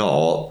than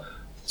not,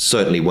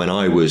 certainly when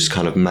I was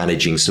kind of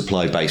managing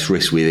supply-based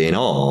risk within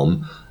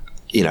ARM,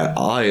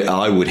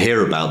 I would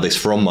hear about this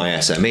from my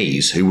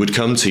SMEs who would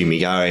come to me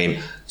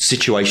going,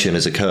 situation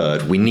has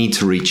occurred. We need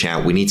to reach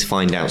out. We need to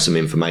find out some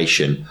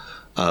information.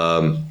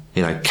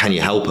 Can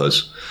you help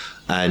us?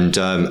 And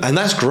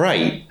that's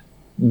great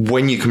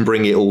when you can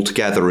bring it all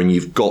together and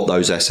you've got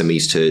those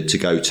SMEs to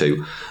go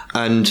to.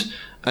 And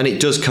it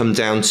does come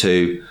down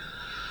to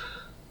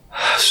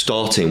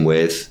starting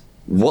with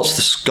what's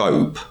the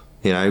scope?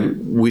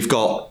 We've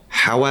got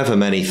however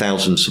many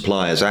thousand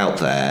suppliers out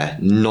there,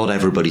 not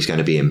everybody's going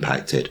to be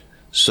impacted.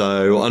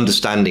 So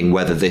understanding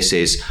whether this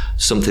is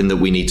something that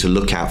we need to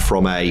look at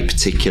from a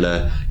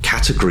particular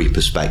category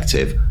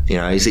perspective,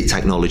 is it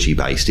technology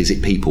based? Is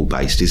it people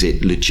based? Is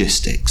it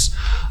logistics?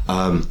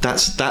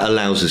 That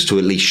allows us to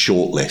at least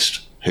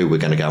shortlist who we're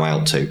going to go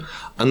out to.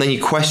 And then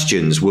your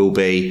questions will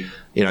be,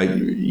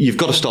 you've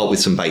got to start with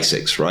some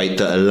basics, right?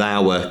 That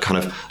allow a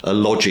kind of a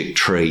logic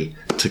tree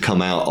to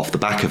come out off the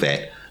back of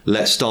it.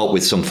 Let's start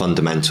with some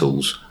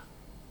fundamentals.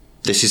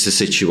 This is the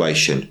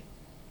situation.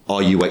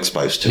 Are you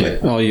exposed to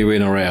it? Are you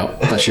in or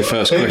out? That's your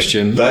first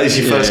question. That is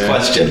your first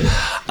question.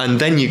 And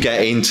then you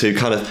get into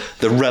kind of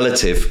the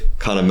relative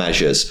kind of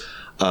measures.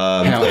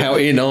 How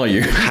in are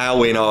you?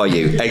 How in are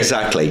you?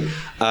 Exactly.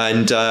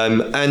 And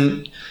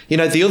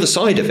the other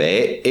side of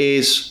it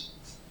is,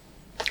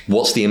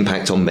 what's the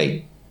impact on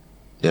me?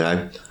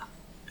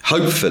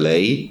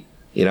 Hopefully,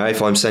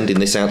 if I'm sending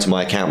this out to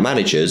my account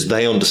managers,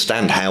 they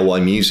understand how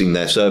I'm using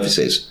their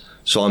services.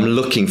 So I'm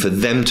looking for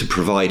them to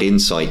provide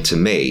insight to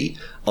me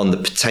on the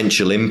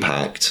potential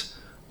impact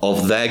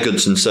of their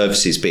goods and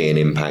services being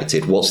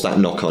impacted. What's that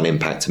knock-on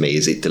impact to me?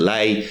 Is it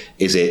delay?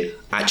 Is it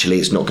actually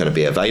it's not going to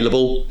be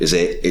available? Is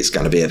it's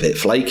going to be a bit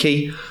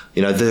flaky?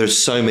 There's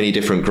so many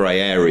different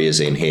grey areas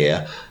in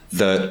here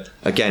that,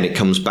 again, it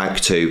comes back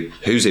to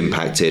who's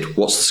impacted,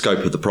 what's the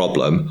scope of the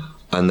problem,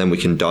 and then we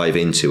can dive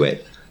into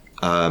it.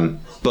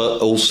 But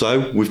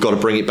also, we've got to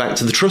bring it back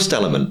to the trust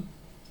element.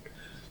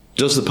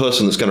 Does the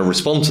person that's going to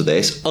respond to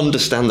this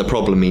understand the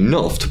problem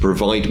enough to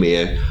provide me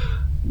a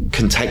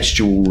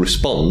contextual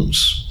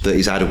response that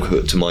is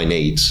adequate to my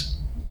needs?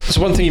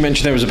 So one thing you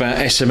mentioned there was about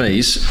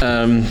SMEs,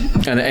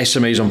 and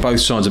SMEs on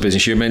both sides of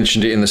business. You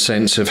mentioned it in the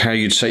sense of how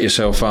you'd set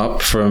yourself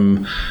up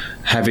from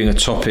having a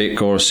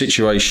topic or a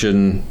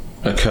situation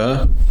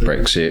occur,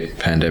 Brexit,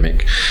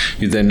 pandemic.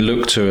 You then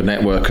look to a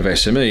network of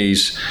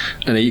SMEs,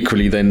 and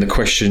equally then the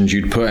questions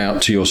you'd put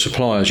out to your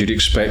suppliers, you'd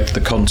expect the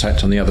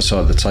contact on the other side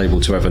of the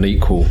table to have an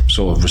equal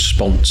sort of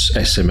response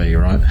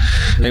SME, right?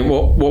 And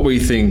what we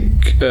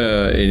think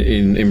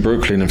in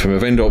Brooklyn, and from a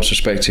vendor ops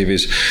perspective,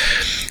 is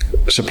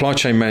supply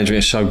chain management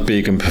is so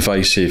big and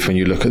pervasive when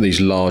you look at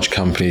these large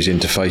companies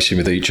interfacing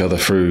with each other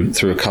through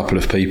a couple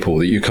of people,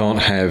 that you can't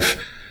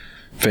have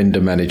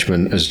vendor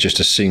management as just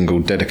a single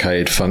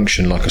dedicated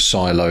function, like a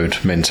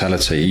siloed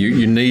mentality.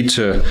 You need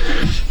to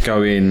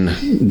go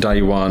in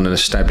day one and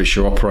establish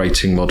your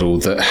operating model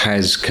that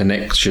has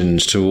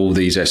connections to all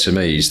these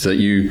SMEs, that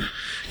you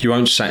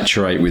won't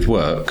saturate with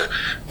work,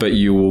 but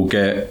you will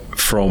get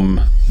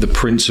from the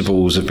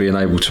principles of being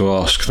able to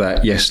ask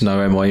that yes,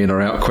 no, am I in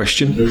or out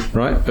question,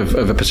 right,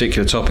 of a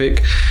particular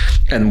topic,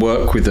 and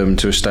work with them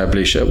to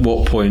establish at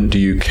what point do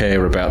you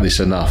care about this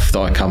enough that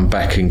I come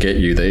back and get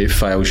you that it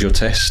fails your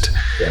test.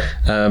 Yeah.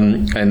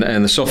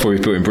 And the software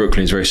we've built in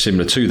Brooklyn is very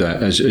similar to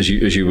that, as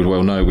you would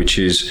well know, which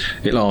is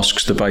it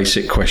asks the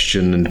basic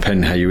question, and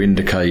depending how you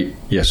indicate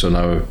yes or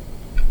no,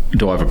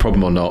 do I have a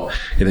problem or not,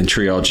 it then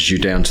triages you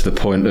down to the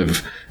point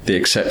of the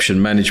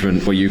exception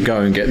management, where you go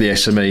and get the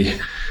SME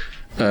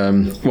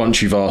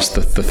once you've asked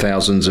the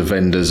thousands of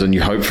vendors, and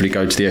you hopefully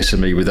go to the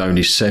SME with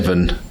only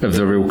 7 of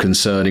the real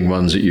concerning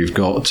ones that you've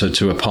got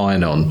to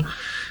opine on.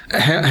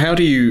 How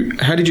did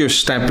you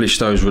establish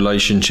those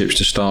relationships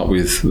to start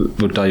with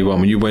day one,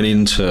 when you went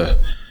into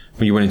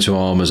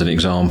ARM as an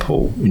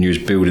example, when you was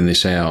building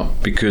this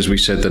out? Because we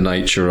said the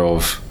nature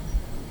of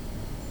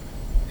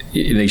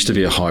it needs to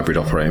be a hybrid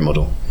operating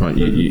model, right?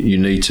 You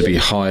need to be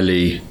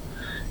highly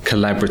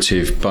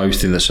collaborative,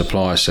 both in the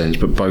supplier sense,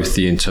 but both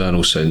the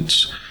internal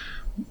sense.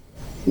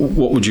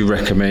 What would you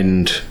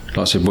recommend, like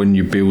I said, when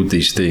you build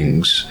these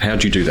things? How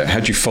do you do that? How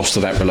do you foster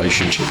that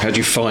relationship? How do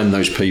you find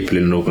those people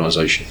in an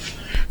organisation?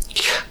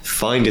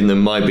 Finding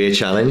them might be a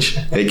challenge.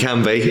 It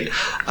can be.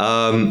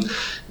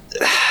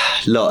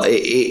 Look,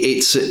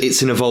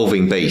 it's an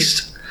evolving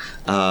beast.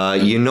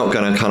 You're not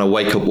going to kind of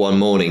wake up one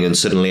morning and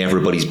suddenly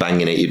everybody's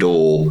banging at your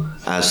door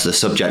as the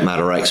subject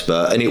matter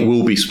expert, and it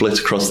will be split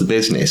across the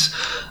business.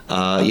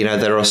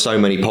 There are so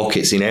many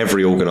pockets in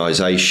every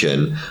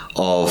organisation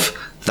of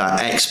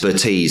that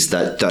expertise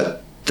that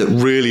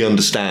really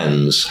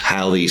understands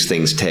how these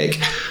things tick.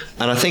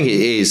 And I think it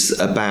is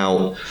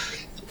about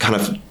kind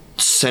of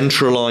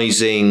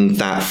centralising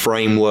that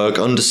framework,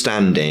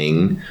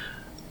 understanding,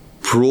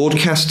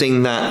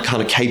 broadcasting that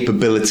kind of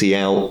capability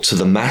out to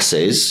the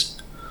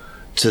masses,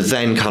 to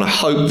then kind of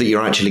hope that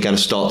you're actually going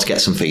to start to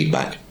get some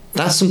feedback.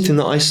 That's something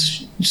that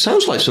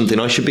sounds like something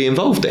I should be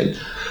involved in.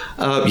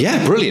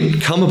 Yeah,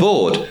 brilliant. Come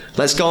aboard.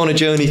 Let's go on a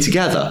journey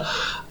together.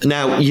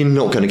 Now, you're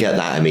not going to get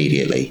that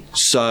immediately.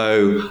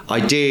 So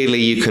ideally,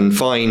 you can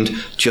find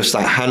just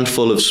that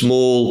handful of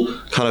small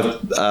kind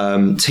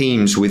of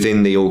teams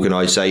within the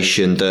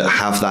organisation that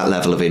have that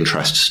level of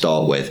interest to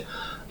start with.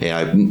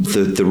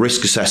 The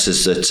risk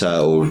assessors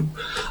or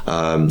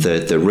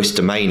the risk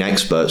domain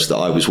experts that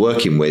I was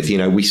working with,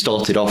 we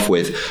started off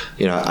with,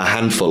 a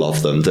handful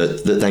of them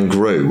that then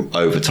grew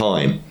over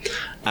time.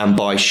 And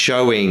by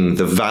showing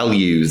the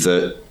value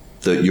that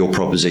your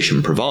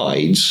proposition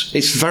provides,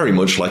 it's very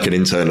much like an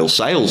internal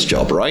sales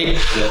job, right?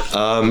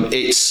 Yeah.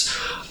 It's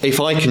if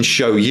I can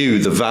show you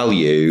the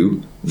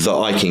value that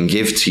I can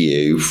give to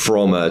you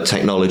from a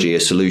technology,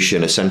 a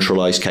solution, a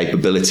centralized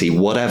capability,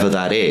 whatever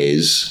that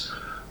is,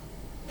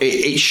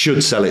 it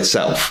should sell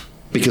itself,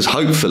 because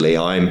hopefully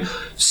I'm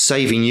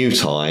saving you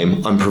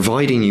time, I'm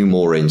providing you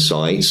more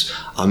insights,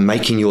 I'm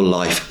making your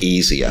life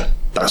easier.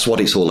 That's what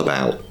it's all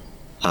about.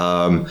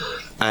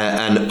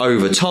 And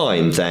over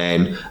time,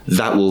 then,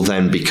 that will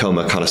then become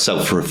a kind of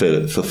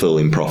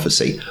self-fulfilling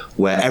prophecy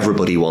where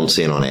everybody wants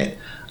in on it.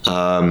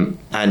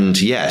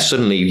 And yeah,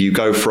 suddenly you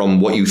go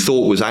from what you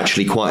thought was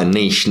actually quite a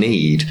niche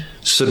need,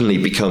 suddenly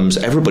becomes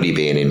everybody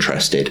being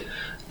interested.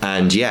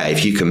 And yeah,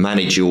 if you can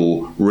manage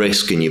your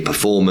risk and your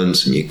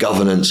performance and your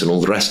governance and all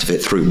the rest of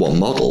it through one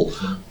model,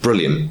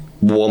 brilliant.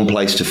 One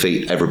place to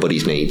feed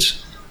everybody's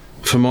needs.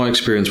 From my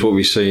experience, what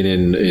we've seen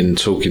in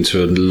talking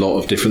to a lot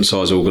of different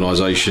size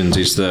organisations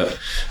is that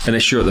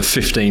unless you're at the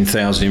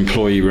 15,000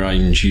 employee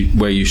range,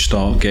 where you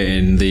start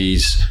getting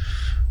these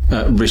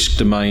risk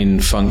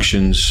domain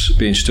functions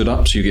being stood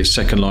up, so you get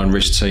second line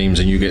risk teams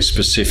and you get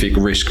specific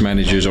risk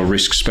managers or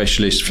risk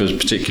specialists for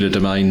particular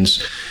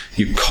domains,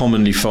 you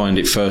commonly find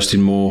it first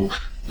in more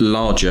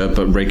larger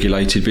but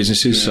regulated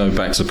businesses. So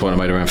back to the point I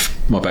made around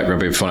my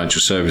background being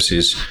financial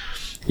services,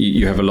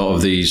 you have a lot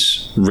of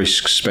these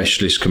risk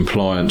specialists,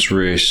 compliance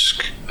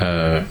risk,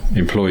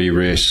 employee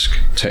risk,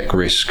 tech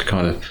risk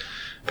kind of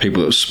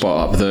people that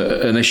spot up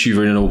that unless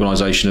you're in an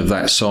organisation of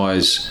that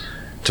size,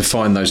 to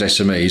find those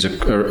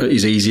SMEs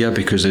is easier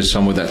because there's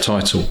some with that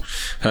title.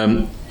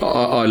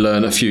 I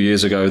learned a few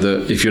years ago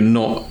that if you're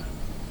not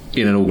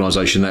in an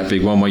organisation that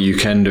big, one way you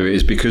can do it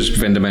is because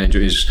vendor manager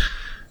is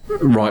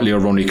rightly or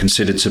wrongly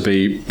considered to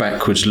be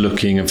backwards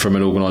looking and from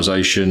an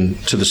organisation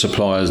to the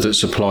suppliers that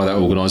supply that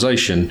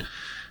organisation.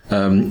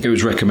 It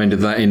was recommended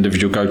that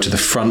individual go to the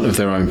front of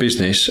their own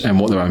business and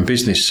what their own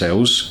business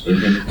sells,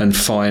 and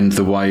find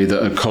the way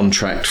that a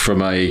contract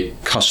from a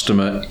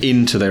customer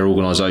into their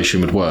organisation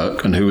would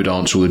work and who would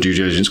answer all the due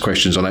diligence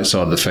questions on that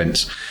side of the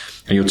fence.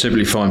 And you'll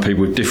typically find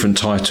people with different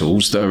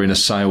titles that are in a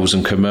sales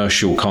and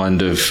commercial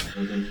kind of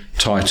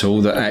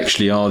title that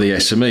actually are the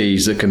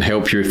SMEs that can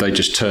help you if they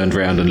just turned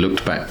around and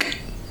looked back,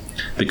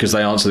 because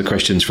they answer the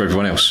questions for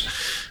everyone else.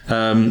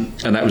 And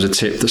that was a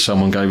tip that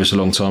someone gave us a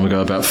long time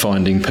ago about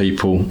finding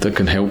people that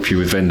can help you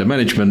with vendor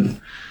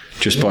management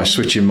just by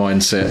switching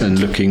mindset and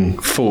looking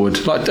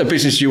forward. Like a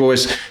business, you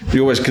always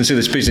consider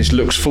this business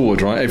looks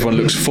forward, right? Everyone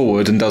looks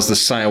forward and does the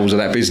sales of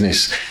that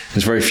business.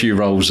 There's very few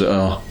roles that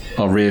are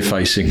rear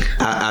facing.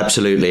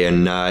 Absolutely.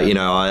 And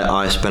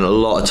I spent a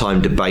lot of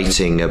time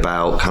debating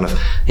about kind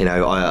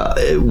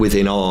of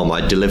within ARM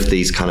I delivered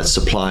these kind of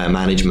supplier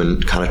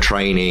management kind of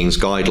trainings,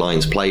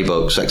 guidelines,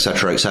 playbooks,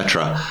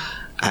 etc.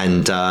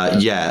 And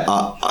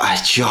I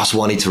just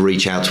wanted to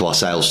reach out to our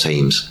sales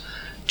teams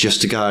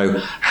just to go,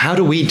 how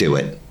do we do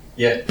it?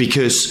 Yeah.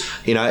 Because,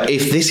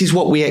 if this is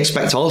what we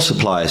expect our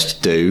suppliers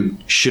to do,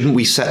 shouldn't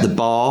we set the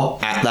bar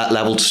at that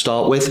level to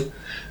start with?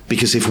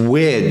 Because if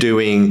we're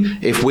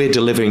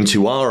delivering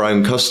to our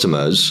own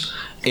customers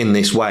in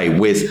this way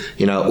with,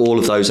 all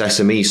of those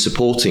SMEs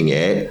supporting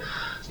it,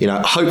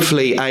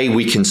 hopefully,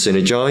 we can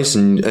synergize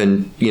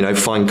and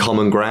find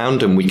common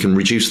ground, and we can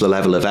reduce the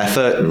level of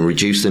effort and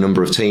reduce the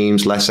number of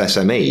teams, less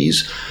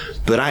SMEs.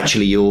 But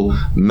actually, you're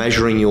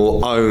measuring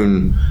your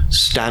own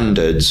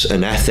standards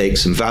and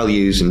ethics and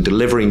values and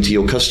delivering to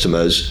your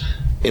customers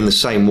in the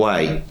same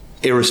way,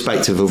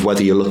 irrespective of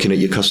whether you're looking at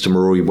your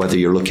customer or whether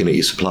you're looking at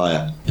your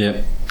supplier.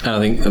 Yeah, and I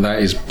think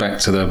that is back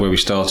to where we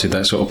started,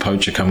 that sort of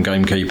poacher come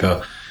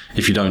gamekeeper.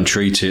 If you don't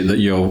treat it that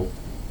you're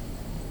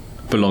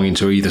belonging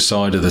to either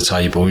side of the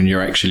table and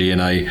you're actually in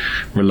a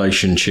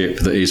relationship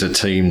that is a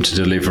team to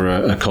deliver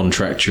a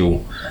contractual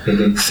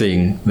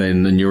thing,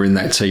 then and you're in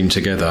that team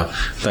together,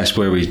 that's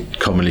where we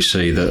commonly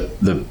see that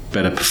the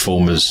better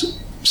performers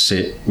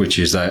sit, which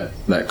is that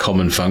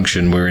common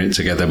function. We're in it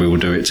together, we will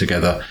do it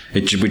together.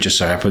 We just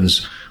so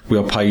happens we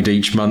are paid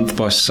each month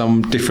by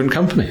some different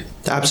company.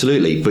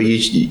 Absolutely. But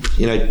you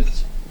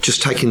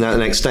just taking that to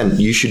an extent,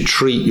 you should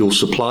treat your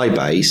supply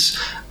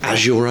base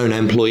as your own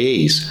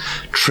employees.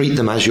 Treat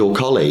them as your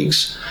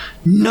colleagues.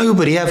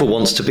 Nobody ever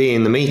wants to be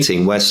in the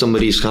meeting where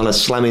somebody's kind of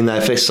slamming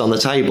their fists on the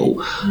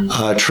table,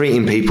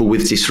 treating people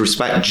with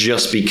disrespect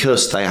just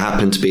because they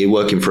happen to be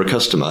working for a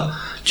customer.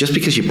 Just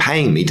because you're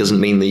paying me doesn't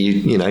mean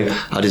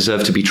that I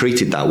deserve to be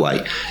treated that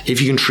way.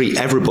 If you can treat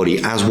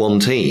everybody as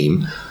one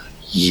team,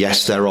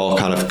 yes, there are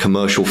kind of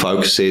commercial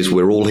focuses.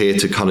 We're all here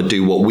to kind of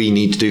do what we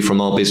need to do from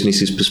our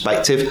business's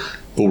perspective,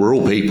 but we're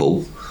all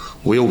people.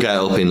 We all get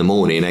up in the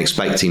morning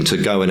expecting to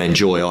go and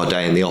enjoy our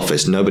day in the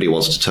office. Nobody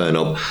wants to turn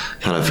up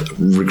kind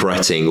of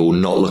regretting or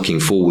not looking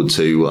forward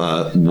to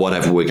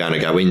whatever we're going to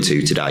go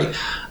into today.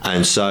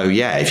 And so,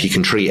 if you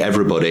can treat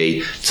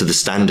everybody to the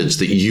standards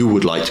that you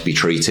would like to be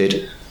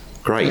treated,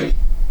 great.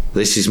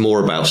 This is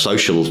more about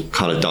social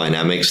kind of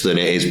dynamics than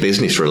it is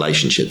business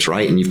relationships,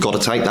 right? And you've got to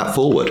take that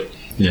forward.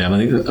 Yeah, and I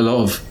think a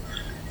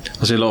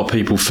lot of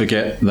people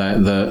forget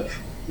that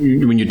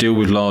when you deal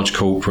with large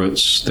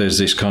corporates, there's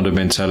this kind of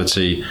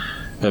mentality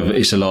of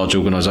it's a large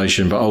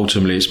organisation, but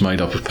ultimately it's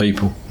made up of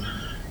people.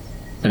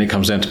 And it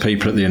comes down to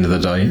people at the end of the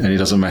day, and it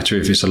doesn't matter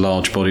if it's a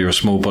large body or a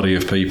small body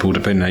of people,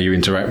 depending on how you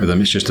interact with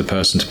them, it's just a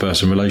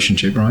person-to-person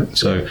relationship, right?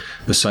 So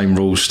the same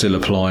rules still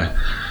apply,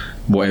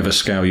 whatever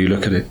scale you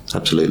look at it.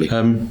 Absolutely.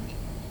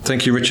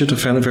 Thank you, Richard. I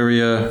found it very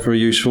very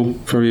useful,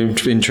 very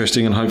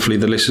interesting, and hopefully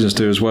the listeners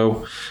do as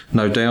well,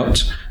 no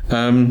doubt.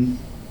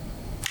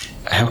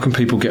 How can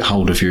people get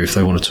hold of you if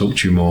they want to talk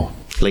to you more?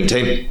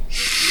 LinkedIn.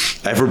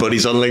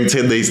 Everybody's on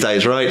LinkedIn these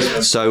days, right?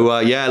 So,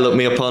 look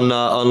me up on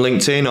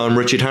LinkedIn. I'm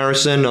Richard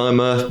Harrison. I'm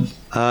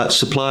a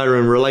supplier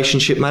and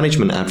relationship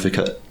management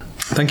advocate.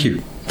 Thank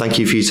you. Thank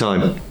you for your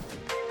time.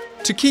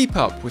 To keep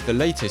up with the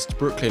latest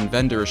Brooklyn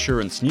vendor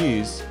assurance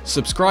news,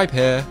 subscribe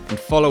here and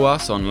follow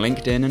us on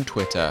LinkedIn and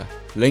Twitter.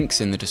 Links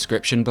in the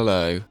description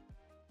below.